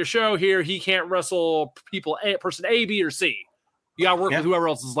looking at your show here, he can't wrestle person A, B, or C. You got to work with whoever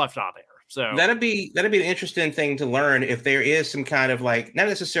else is left on there. So that'd be an interesting thing to learn if there is some kind of like, not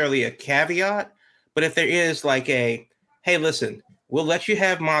necessarily a caveat, but if there is like hey, listen, we'll let you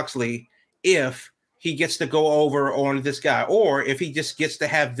have Moxley if he gets to go over on this guy, or if he just gets to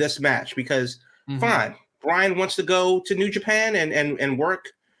have this match, because fine, Brian wants to go to New Japan and work,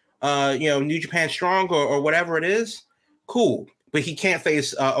 New Japan Strong or whatever it is. Cool. But he can't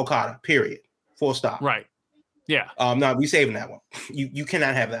face Okada, period. Full stop. Right. Yeah. No, we saving that one. You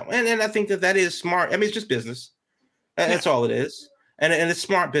cannot have that one. And I think that is smart. I mean, it's just business. That's all it is. And it's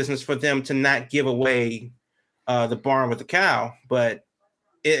smart business for them to not give away the barn with the cow, but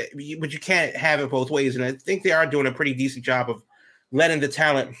you can't have it both ways. And I think they are doing a pretty decent job of letting the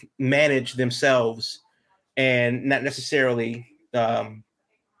talent manage themselves and not necessarily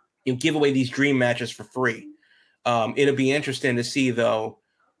give away these dream matches for free. It'll be interesting to see, though,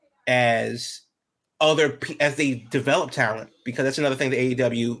 as they develop talent, because that's another thing that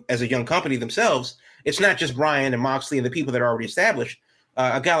AEW, as a young company themselves, it's not just Brian and Moxley and the people that are already established.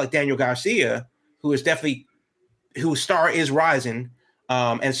 A guy like Daniel Garcia, whose star is rising,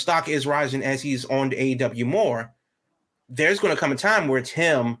 and stock is rising as he's on to AEW more. There's going to come a time where it's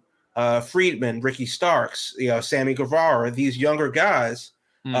him, Friedman, Ricky Starks, Sammy Guevara, these younger guys,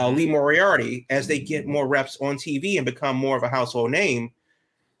 Lee Moriarty, as they get more reps on TV and become more of a household name.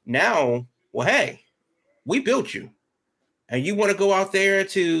 Now, well, hey, we built you, and you want to go out there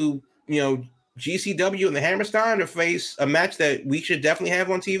to GCW and the Hammerstein to face a match that we should definitely have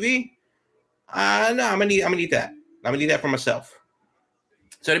on TV. No, I'm gonna need that. I'm gonna need that for myself.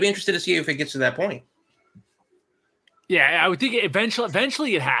 So I'd be interested to see if it gets to that point. Yeah, I would think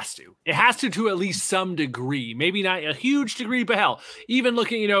eventually it has to. It has to at least some degree. Maybe not a huge degree, but hell, even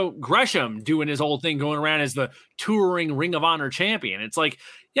looking, Gresham doing his whole thing, going around as the touring Ring of Honor champion. It's like,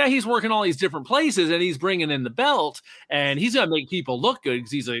 yeah, he's working all these different places and he's bringing in the belt and he's going to make people look good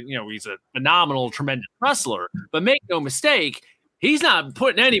because he's a phenomenal, tremendous wrestler. But make no mistake, he's not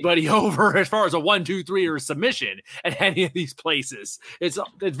putting anybody over as far as a 1, 2, 3 or a submission at any of these places. It's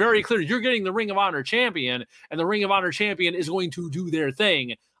very clear. You're getting the Ring of Honor champion, and the Ring of Honor champion is going to do their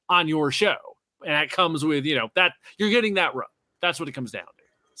thing on your show. And that comes with, that you're getting that rub. That's what it comes down to.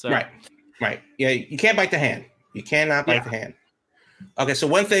 So Right. Yeah, you can't bite the hand. You cannot bite the hand. Okay, so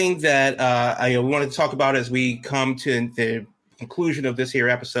one thing that we wanted to talk about as we come to the conclusion of this here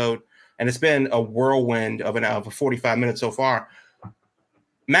episode, and it's been a whirlwind of a 45 minutes so far.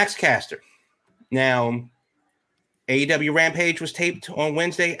 Max Caster. Now, AEW Rampage was taped on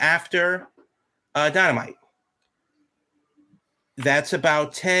Wednesday after Dynamite. That's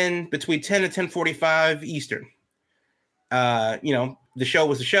about between 10 and 10:45 Eastern. The show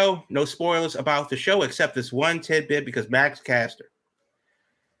was the show. No spoilers about the show except this one tidbit, because Max Caster.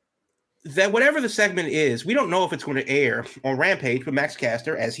 That whatever the segment is, we don't know if it's going to air on Rampage, but Max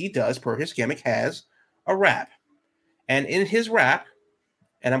Caster, as he does per his gimmick, has a rap. And in his rap,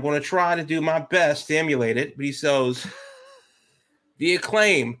 and I'm going to try to do my best to emulate it, but he says, the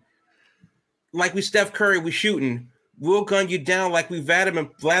Acclaim, like we Steph Curry, we shooting. We'll gun you down like we Vladimir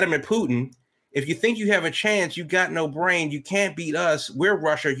Putin. If you think you have a chance, you got no brain. You can't beat us. We're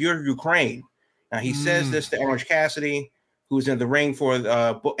Russia. You're Ukraine. Now, he says this to Orange Cassidy, who's in the ring for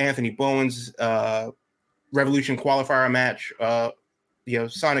Anthony Bowen's Revolution qualifier match,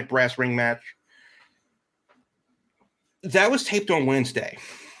 Sonic Brass ring match. That was taped on Wednesday,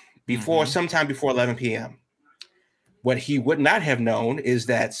 sometime before 11 p.m. What he would not have known is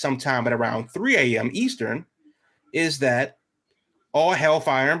that sometime at around 3 a.m. Eastern is that all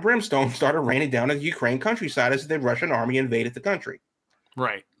hellfire and brimstone started raining down on the Ukraine countryside as the Russian army invaded the country.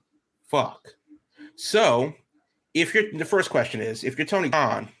 Right. Fuck. So, the first question is, if you're Tony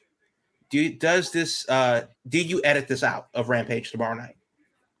Khan, did you edit this out of Rampage tomorrow night?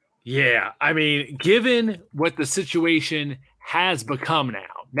 Yeah, I mean, given what the situation has become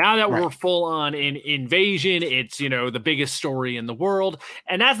now that we're full on in invasion, it's, the biggest story in the world.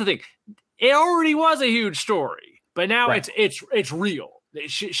 And that's the thing. It already was a huge story, but now it's real.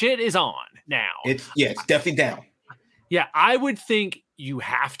 Shit is on now. It's definitely down. Yeah, I would think you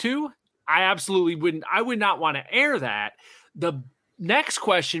have to. I absolutely wouldn't. I would not want to air that. The next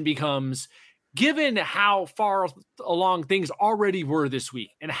question becomes, given how far along things already were this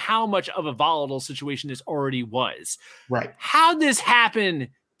week and how much of a volatile situation this already was, right? How'd this happen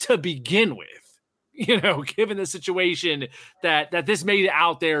to begin with? Given the situation that this made it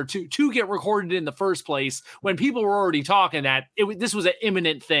out there to get recorded in the first place, when people were already talking that this was an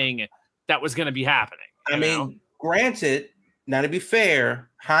imminent thing that was going to be happening. I mean, Granted, now to be fair,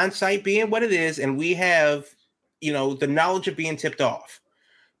 hindsight being what it is, and we have, the knowledge of being tipped off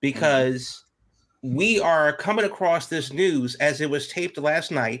because we are coming across this news as it was taped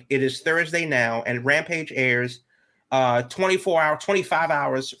last night. It is Thursday now, and Rampage airs 25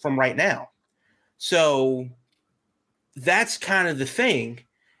 hours from right now. So that's kind of the thing.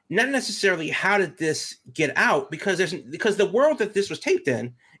 Not necessarily how did this get out, because the world that this was taped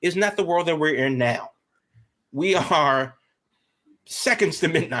in is not the world that we're in now. We are seconds to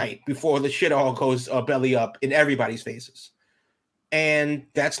midnight before the shit all goes belly up in everybody's faces. And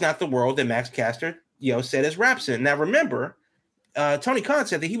that's not the world that Max Caster, said his raps in. Now, remember, Tony Khan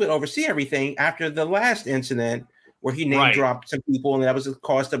said that he would oversee everything after the last incident where he name dropped some people, and that was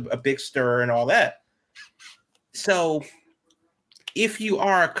caused a big stir and all that. So if you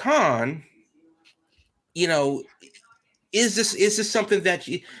are a Khan, is this something that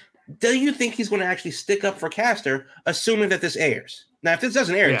do you think he's going to actually stick up for Caster, assuming that this airs? Now, if this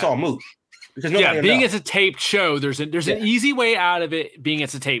doesn't air, it's all moot. Because being it's a taped show, there's an easy way out of it. Being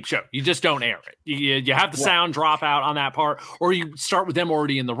it's a taped show, you just don't air it. You have the sound drop out on that part, or you start with them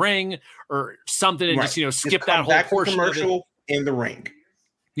already in the ring, or something, and just skip that whole portion. Commercial in the ring.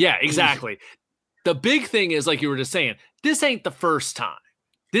 Yeah, exactly. The big thing is, like you were just saying, this ain't the first time.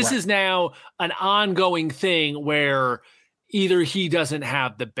 This is now an ongoing thing where either he doesn't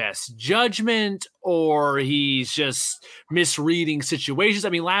have the best judgment or he's just misreading situations. I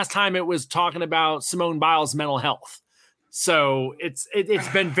mean, last time it was talking about Simone Biles' mental health. So it's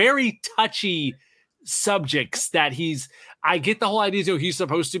been very touchy subjects that I get the whole idea, he's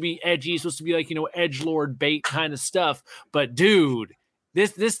supposed to be edgy, he's supposed to be like, edgelord bait kind of stuff. But dude,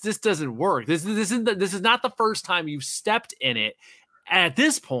 this doesn't work. This is not the first time you've stepped in it. And at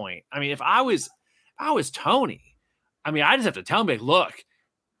this point, I mean, if I was Tony, I mean, I just have to tell him, like, look,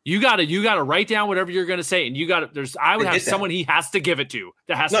 you gotta write down whatever you're gonna say, and I would have someone he has to give it to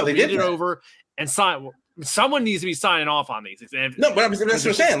that has to read it over and sign. Someone needs to be signing off on these. No, but that's what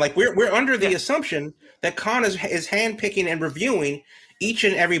I'm saying. Like, we're under the assumption that Khan is handpicking and reviewing each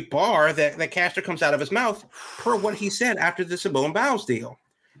and every bar that Caster comes out of his mouth per what he said after the Simone Biles deal.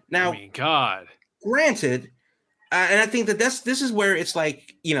 Now, granted. And I think that this is where it's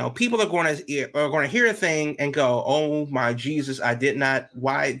like, people are going to hear a thing and go, "Oh my Jesus,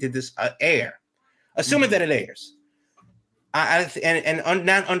 why did this air?" Assuming that it airs, and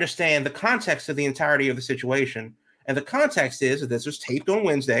not understand the context of the entirety of the situation. And the context is that this was taped on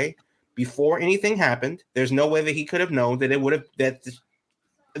Wednesday before anything happened. There's no way that he could have known that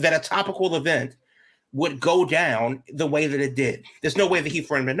that a topical event would go down the way that it did. There's no way that he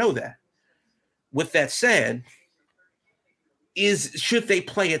for him to know that. With that said, should they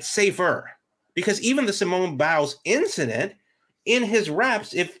play it safer? Because even the Simone Biles incident, in his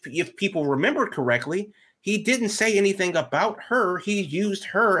raps, if people remember correctly, he didn't say anything about her. He used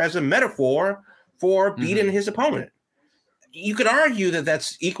her as a metaphor for beating his opponent. You could argue that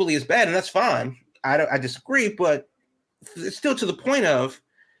that's equally as bad, and that's fine. I disagree, but it's still to the point of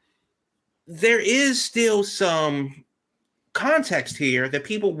there is still some context here that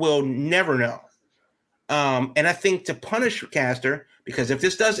people will never know. And I think to punish Caster, because if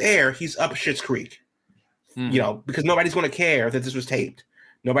this does air, he's up Schitt's Creek. Because nobody's going to care that this was taped.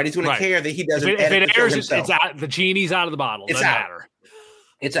 Nobody's going to care that he doesn't. If it airs, it's out. The genie's out of the bottle. Doesn't matter.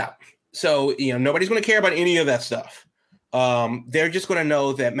 It's out. So nobody's going to care about any of that stuff. They're just going to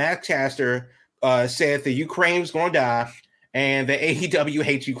know that Max Caster said the Ukraine's going to die, and the AEW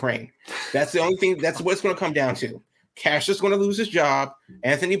hates Ukraine. That's the only thing. That's what it's going to come down to. Caster's going to lose his job.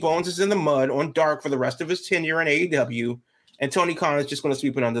 Anthony Bones is in the mud on dark for the rest of his tenure in AEW, and Tony Khan is just going to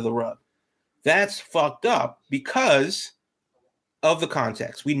sweep it under the rug. That's fucked up because of the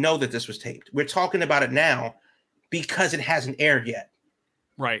context. We know that this was taped. We're talking about it now because it hasn't aired yet.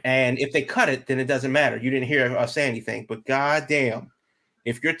 Right. And if they cut it, then it doesn't matter. You didn't hear us say anything. But goddamn,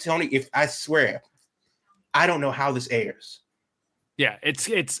 if you're Tony, I swear, I don't know how this airs. Yeah,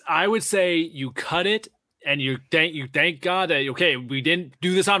 it's. I would say you cut it. And you thank God that, okay, we didn't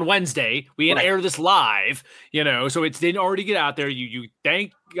do this on Wednesday. We didn't air this live, so it didn't already get out there. You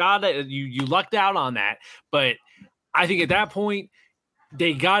thank God that you lucked out on that. But I think at that point,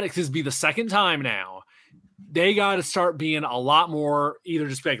 they got it, because be the second time now. They got to start being a lot more, either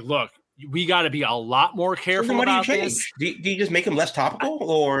just like, look, we got to be a lot more careful about this. Do you just make them less topical,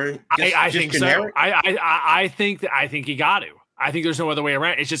 or I just think generic? So. I think you got to. I think there's no other way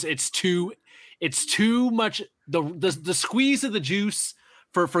around. It's too much. The squeeze of the juice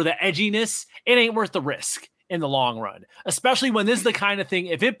for the edginess, it ain't worth the risk in the long run, especially when this is the kind of thing,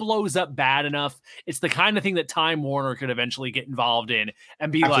 if it blows up bad enough, it's the kind of thing that Time Warner could eventually get involved in and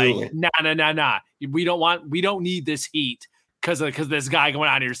be like, nah, We don't need this heat because this guy going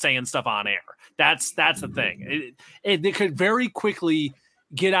out here saying stuff on air. That's the thing. It could very quickly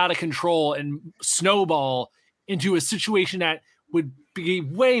get out of control and snowball into a situation that would be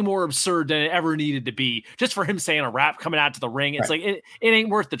way more absurd than it ever needed to be, just for him saying a rap coming out to the ring. It's like it ain't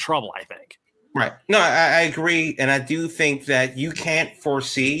worth the trouble, I think. Right. No, I agree, and I do think that you can't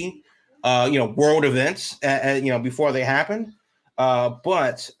foresee, world events, before they happen.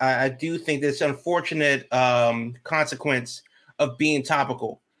 But I do think this unfortunate consequence of being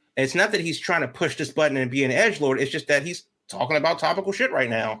topical. It's not that he's trying to push this button and be an edgelord. It's just that he's talking about topical shit right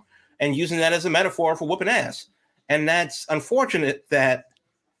now and using that as a metaphor for whooping ass. And that's unfortunate that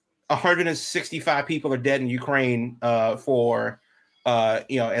 165 people are dead in Ukraine as part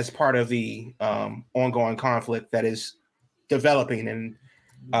of the ongoing conflict that is developing. And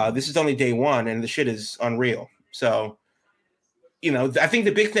this is only day one, and the shit is unreal. So, I think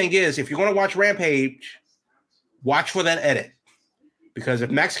the big thing is, if you're going to watch Rampage, watch for that edit. Because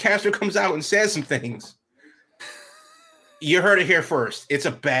if Max Caster comes out and says some things, you heard it here first. It's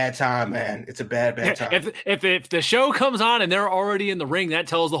a bad time, man. It's a bad time. If the show comes on and they're already in the ring, that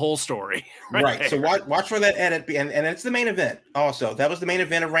tells the whole story. Right. So watch for that edit. And it's the main event also. That was the main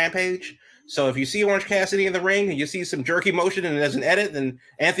event of Rampage. So if you see Orange Cassidy in the ring and you see some jerky motion and there's an edit and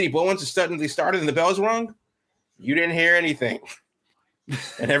Anthony Bowens is suddenly started and the bell's rung, you didn't hear anything.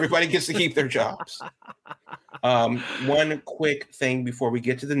 And everybody gets to keep their jobs. One quick thing before we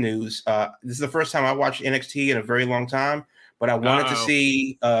get to the news. This is the first time I watched NXT in a very long time, but I wanted to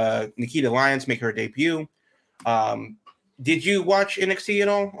see Nikita Lyons make her debut. Did you watch NXT at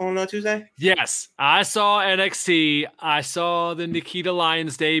all on Tuesday? Yes, I saw NXT. I saw the Nikita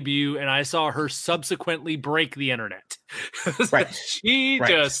Lyons debut, and I saw her subsequently break the internet. Right. She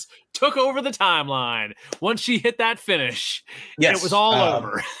just took over the timeline once she hit that finish. Yes. It was all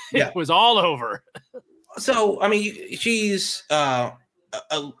over. Yeah. It was all over. So, I mean, she's a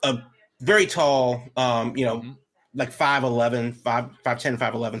very tall, like 5'11", 5'10",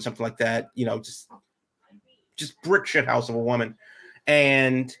 5'11", something like that. Just brick shit house of a woman.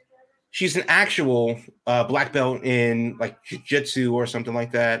 And she's an actual black belt in like jiu-jitsu or something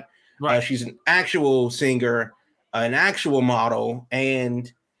like that. Right. She's an actual singer, an actual model.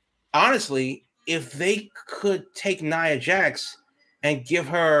 And honestly, if they could take Nia Jax and give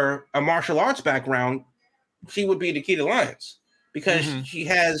her a martial arts background, she would be Nikita Lyons, because she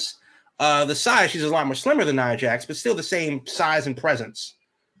has the size. She's a lot more slimmer than Nia Jax, but still the same size and presence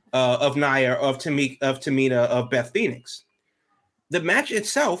of Nia, of Tamina, of Beth Phoenix. The match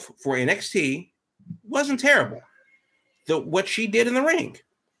itself for NXT wasn't terrible. What she did in the ring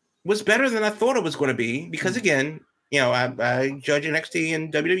was better than I thought it was going to be, because again, I judge NXT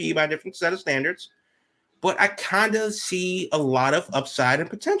and WWE by a different set of standards, but I kind of see a lot of upside and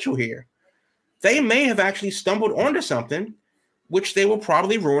potential here. They may have actually stumbled onto something, which they will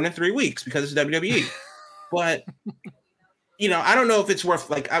probably ruin in 3 weeks because it's WWE. But, I don't know if it's worth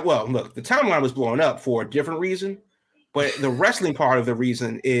look, the timeline was blowing up for a different reason, but the wrestling part of the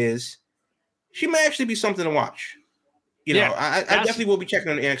reason is she may actually be something to watch. I definitely will be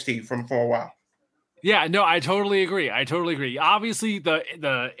checking on NXT for a while. Yeah, no, I totally agree. Obviously,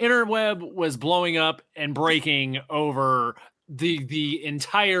 the interweb was blowing up and breaking over the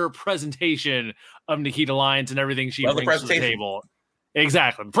entire presentation of Nikita Lyons and everything she brings to the table.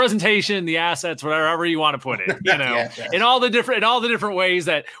 Exactly. The presentation, the assets, whatever you want to put it, yes. in all the different ways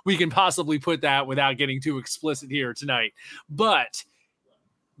that we can possibly put that without getting too explicit here tonight. But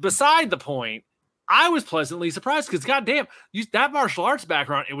beside the point, I was pleasantly surprised because goddamn, that martial arts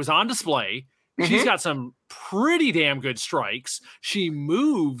background, it was on display. She's got some pretty damn good strikes. She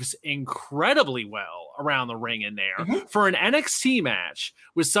moves incredibly well around the ring in there. For an NXT match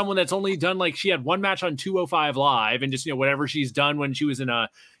with someone that's only done, she had one match on 205 Live and just, whatever she's done when she was in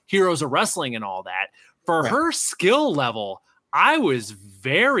Heroes of Wrestling and all that. For her skill level, I was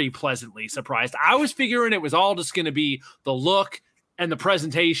very pleasantly surprised. I was figuring it was all just going to be the look and the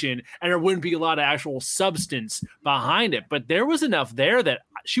presentation, and there wouldn't be a lot of actual substance behind it. But there was enough there that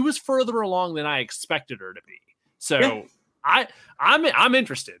she was further along than I expected her to be. So I'm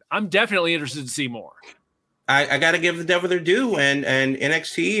interested. I'm definitely interested to see more. I got to give the devil their due, and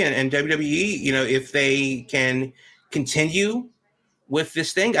NXT and WWE, if they can continue with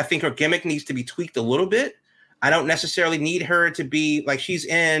this thing, I think her gimmick needs to be tweaked a little bit. I don't necessarily need her to be like she's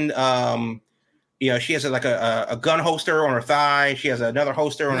in, she has a gun holster on her thigh. She has another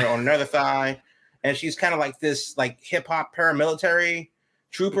holster on another thigh. And she's kind of like this hip hop paramilitary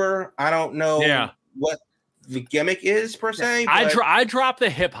trooper. I don't know what the gimmick is per se. I drop the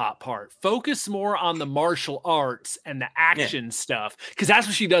hip hop part. Focus more on the martial arts and the action stuff, because that's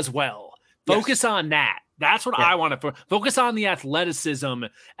what she does well. Focus on that. That's what I want to focus on, the athleticism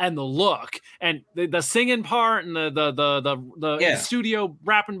and the look and the singing part and the studio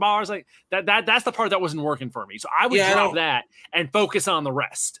rapping bars like that. That's the part that wasn't working for me. So I would drop that and focus on the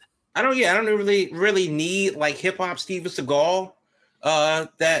rest. I don't really need like hip hop Steven Seagal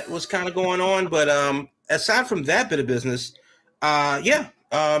that was kind of going on. But aside from that bit of business,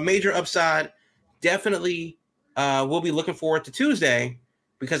 major upside. Definitely we'll be looking forward to Tuesday.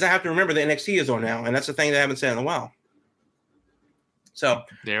 Because I have to remember that NXT is on now, and that's the thing that I haven't said in a while. So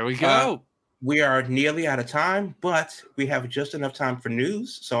there we go. We are nearly out of time, but we have just enough time for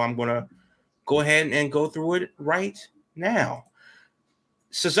news. So I'm going to go ahead and go through it right now.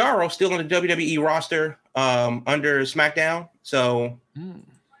 Cesaro still on the WWE roster under SmackDown. So,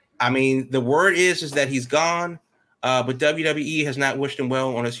 I mean, the word is that he's gone, but WWE has not wished him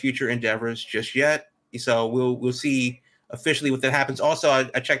well on his future endeavors just yet. So we'll see officially what that happens. Also,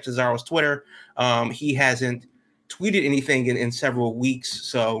 I checked Cesaro's Twitter. He hasn't tweeted anything in several weeks,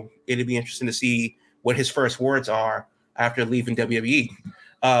 so it'll be interesting to see what his first words are after leaving WWE.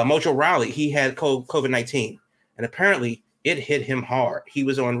 Mojo Rawley, he had COVID-19, and apparently it hit him hard. He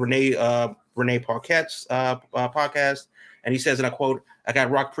was on Renee Paquette's podcast, and he says, and I quote, "I got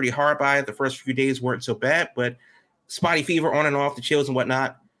rocked pretty hard by it. The first few days weren't so bad, but spotty fever on and off, the chills and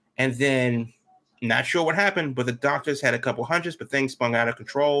whatnot, and then not sure what happened, but the doctors had a couple hundreds, but things spun out of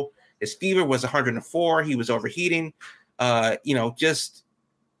control. His fever was 104. He was overheating, just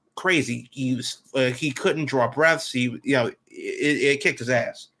crazy. He couldn't draw breaths. It kicked his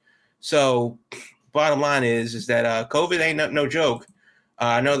ass. So bottom line is that COVID ain't no joke.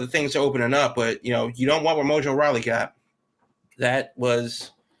 I know that things are opening up, but you don't want what Mojo Rawley got. That was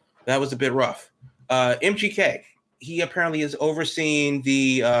a bit rough. MGK. He apparently is overseeing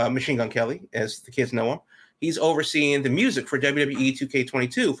the Machine Gun Kelly, as the kids know him. He's overseeing the music for WWE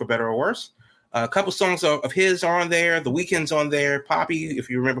 2K22, for better or worse. A couple songs of his are on there. The Weeknd's on there. Poppy, if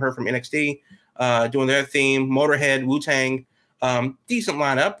you remember her from NXT, doing their theme. Motorhead, Wu-Tang. Decent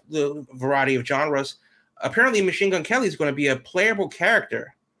lineup, the variety of genres. Apparently, Machine Gun Kelly is going to be a playable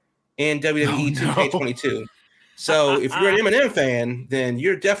character in WWE 2K22. So if you're an Eminem fan, then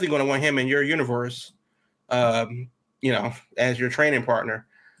you're definitely going to want him in your universe. As your training partner.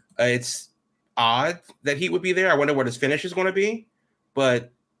 It's odd that he would be there. I wonder what his finish is going to be.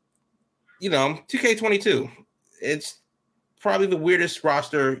 But, 2K22, it's probably the weirdest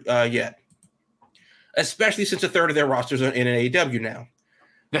roster yet. Especially since a third of their rosters are in an AEW now.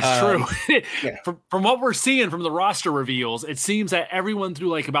 That's true. From what we're seeing from the roster reveals, it seems that everyone through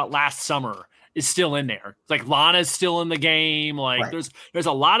like about last summer is still in there. Like Lana's still in the game. Like there's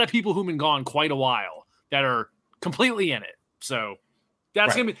a lot of people who've been gone quite a while that are completely in it. So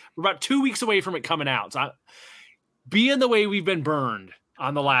that's going to be, we're about 2 weeks away from it coming out. So being the way we've been burned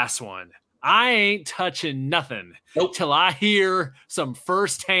on the last one, I ain't touching nothing till I hear some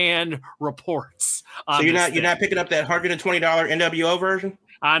firsthand reports. So you're not picking up that $120 NWO version?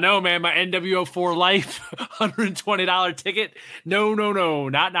 I know, man. My NWO for life, $120 ticket. No,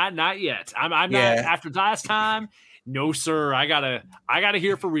 not yet. I'm not after last time. No, sir. I gotta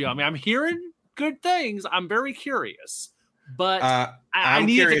hear for real. I mean, I'm hearing good things. I'm very curious, but I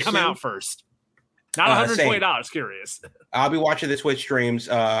need it to come out first. Not $120. Curious. I'll be watching the Twitch streams.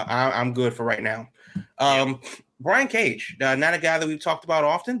 I'm good for right now. Brian Cage, not a guy that we've talked about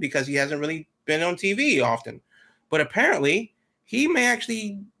often because he hasn't really been on TV often, but apparently he may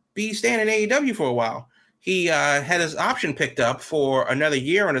actually be staying in AEW for a while. He had his option picked up for another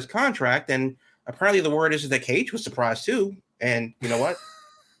year on his contract, and apparently the word is that Cage was surprised too. And you know what?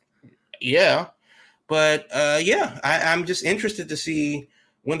 Yeah. But I'm just interested to see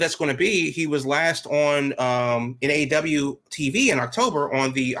when that's going to be. He was last on in AEW TV in October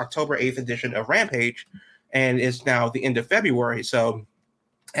on the October 8th edition of Rampage, and it's now the end of February. So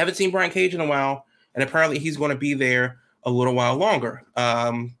I haven't seen Brian Cage in a while, and apparently he's going to be there a little while longer.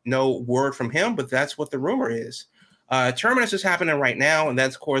 No word from him, but that's what the rumor is. Terminus is happening right now, and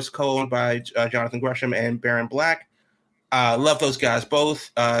that's, of course, co-owned by Jonathan Gresham and Baron Black. Love those guys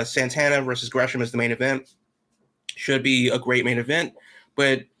both. Santana versus Gresham is the main event. Should be a great main event,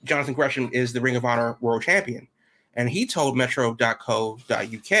 but Jonathan Gresham is the Ring of Honor World Champion. And he told Metro.co.uk,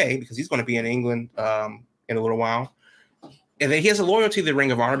 because he's going to be in England in a little while, and that he has a loyalty to the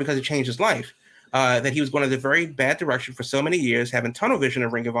Ring of Honor because it changed his life. That he was going in a very bad direction for so many years, having tunnel vision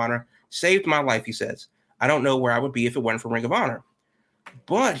of Ring of Honor saved my life, he says. I don't know where I would be if it wasn't for Ring of Honor.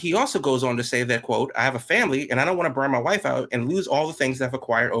 But he also goes on to say that, quote, I have a family and I don't want to burn my wife out and lose all the things that I've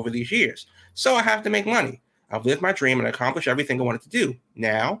acquired over these years. So I have to make money. I've lived my dream and accomplished everything I wanted to do.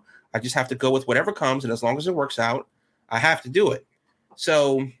 Now I just have to go with whatever comes. And as long as it works out, I have to do it.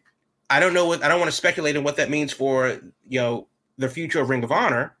 So I don't know what, I don't want to speculate on what that means for, the future of Ring of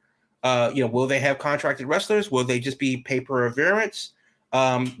Honor. Will they have contracted wrestlers? Will they just be pay-per-appearance?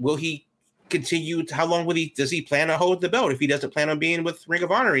 Will he continue? How long does he plan to hold the belt if he doesn't plan on being with Ring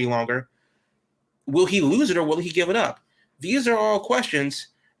of Honor any longer? Will he lose it or will he give it up? These are all questions,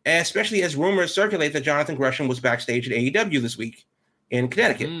 especially as rumors circulate that Jonathan Gresham was backstage at AEW this week in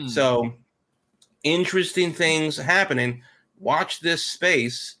Connecticut. So interesting things happening. Watch this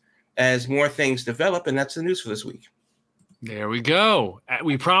space as more things develop, and that's the news for this week. There we go.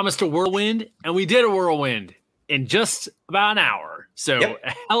 We promised a whirlwind, and we did a whirlwind in just about an hour. So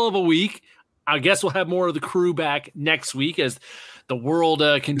a hell of a week. I guess we'll have more of the crew back next week as the world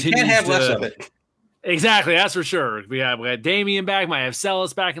continues. You can't have less of it. Exactly, that's for sure. We have Damian back. Might have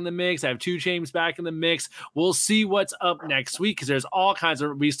Celis back in the mix. I have 2 Chainz back in the mix. We'll see what's up next week because there's all kinds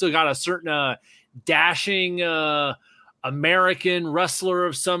of. We still got a certain dashing American wrestler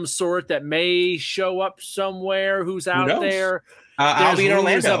of some sort that may show up somewhere. Who's out there? I'll be in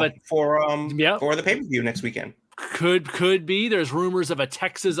Orlando for the pay-per-view next weekend. Could be. There's rumors of a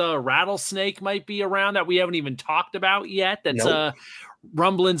Texas rattlesnake might be around that we haven't even talked about yet. That's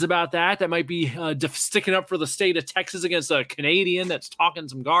rumblings about that might be sticking up for the state of Texas against a Canadian that's talking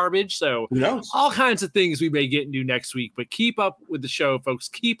some garbage. So all kinds of things we may get into next week. But keep up with the show, folks.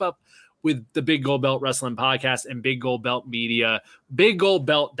 Keep up with the Big Gold Belt Wrestling Podcast and Big Gold Belt Media,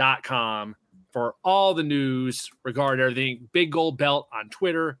 BigGoldBelt.com for all the news regarding everything. Big Gold Belt on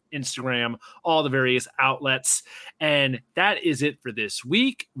Twitter, Instagram, all the various outlets. And that is it for this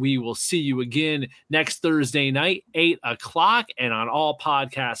week. We will see you again next Thursday night, 8 o'clock, and on all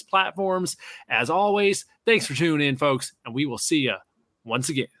podcast platforms. As always, thanks for tuning in, folks, and we will see you once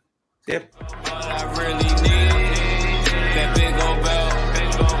again. Yep.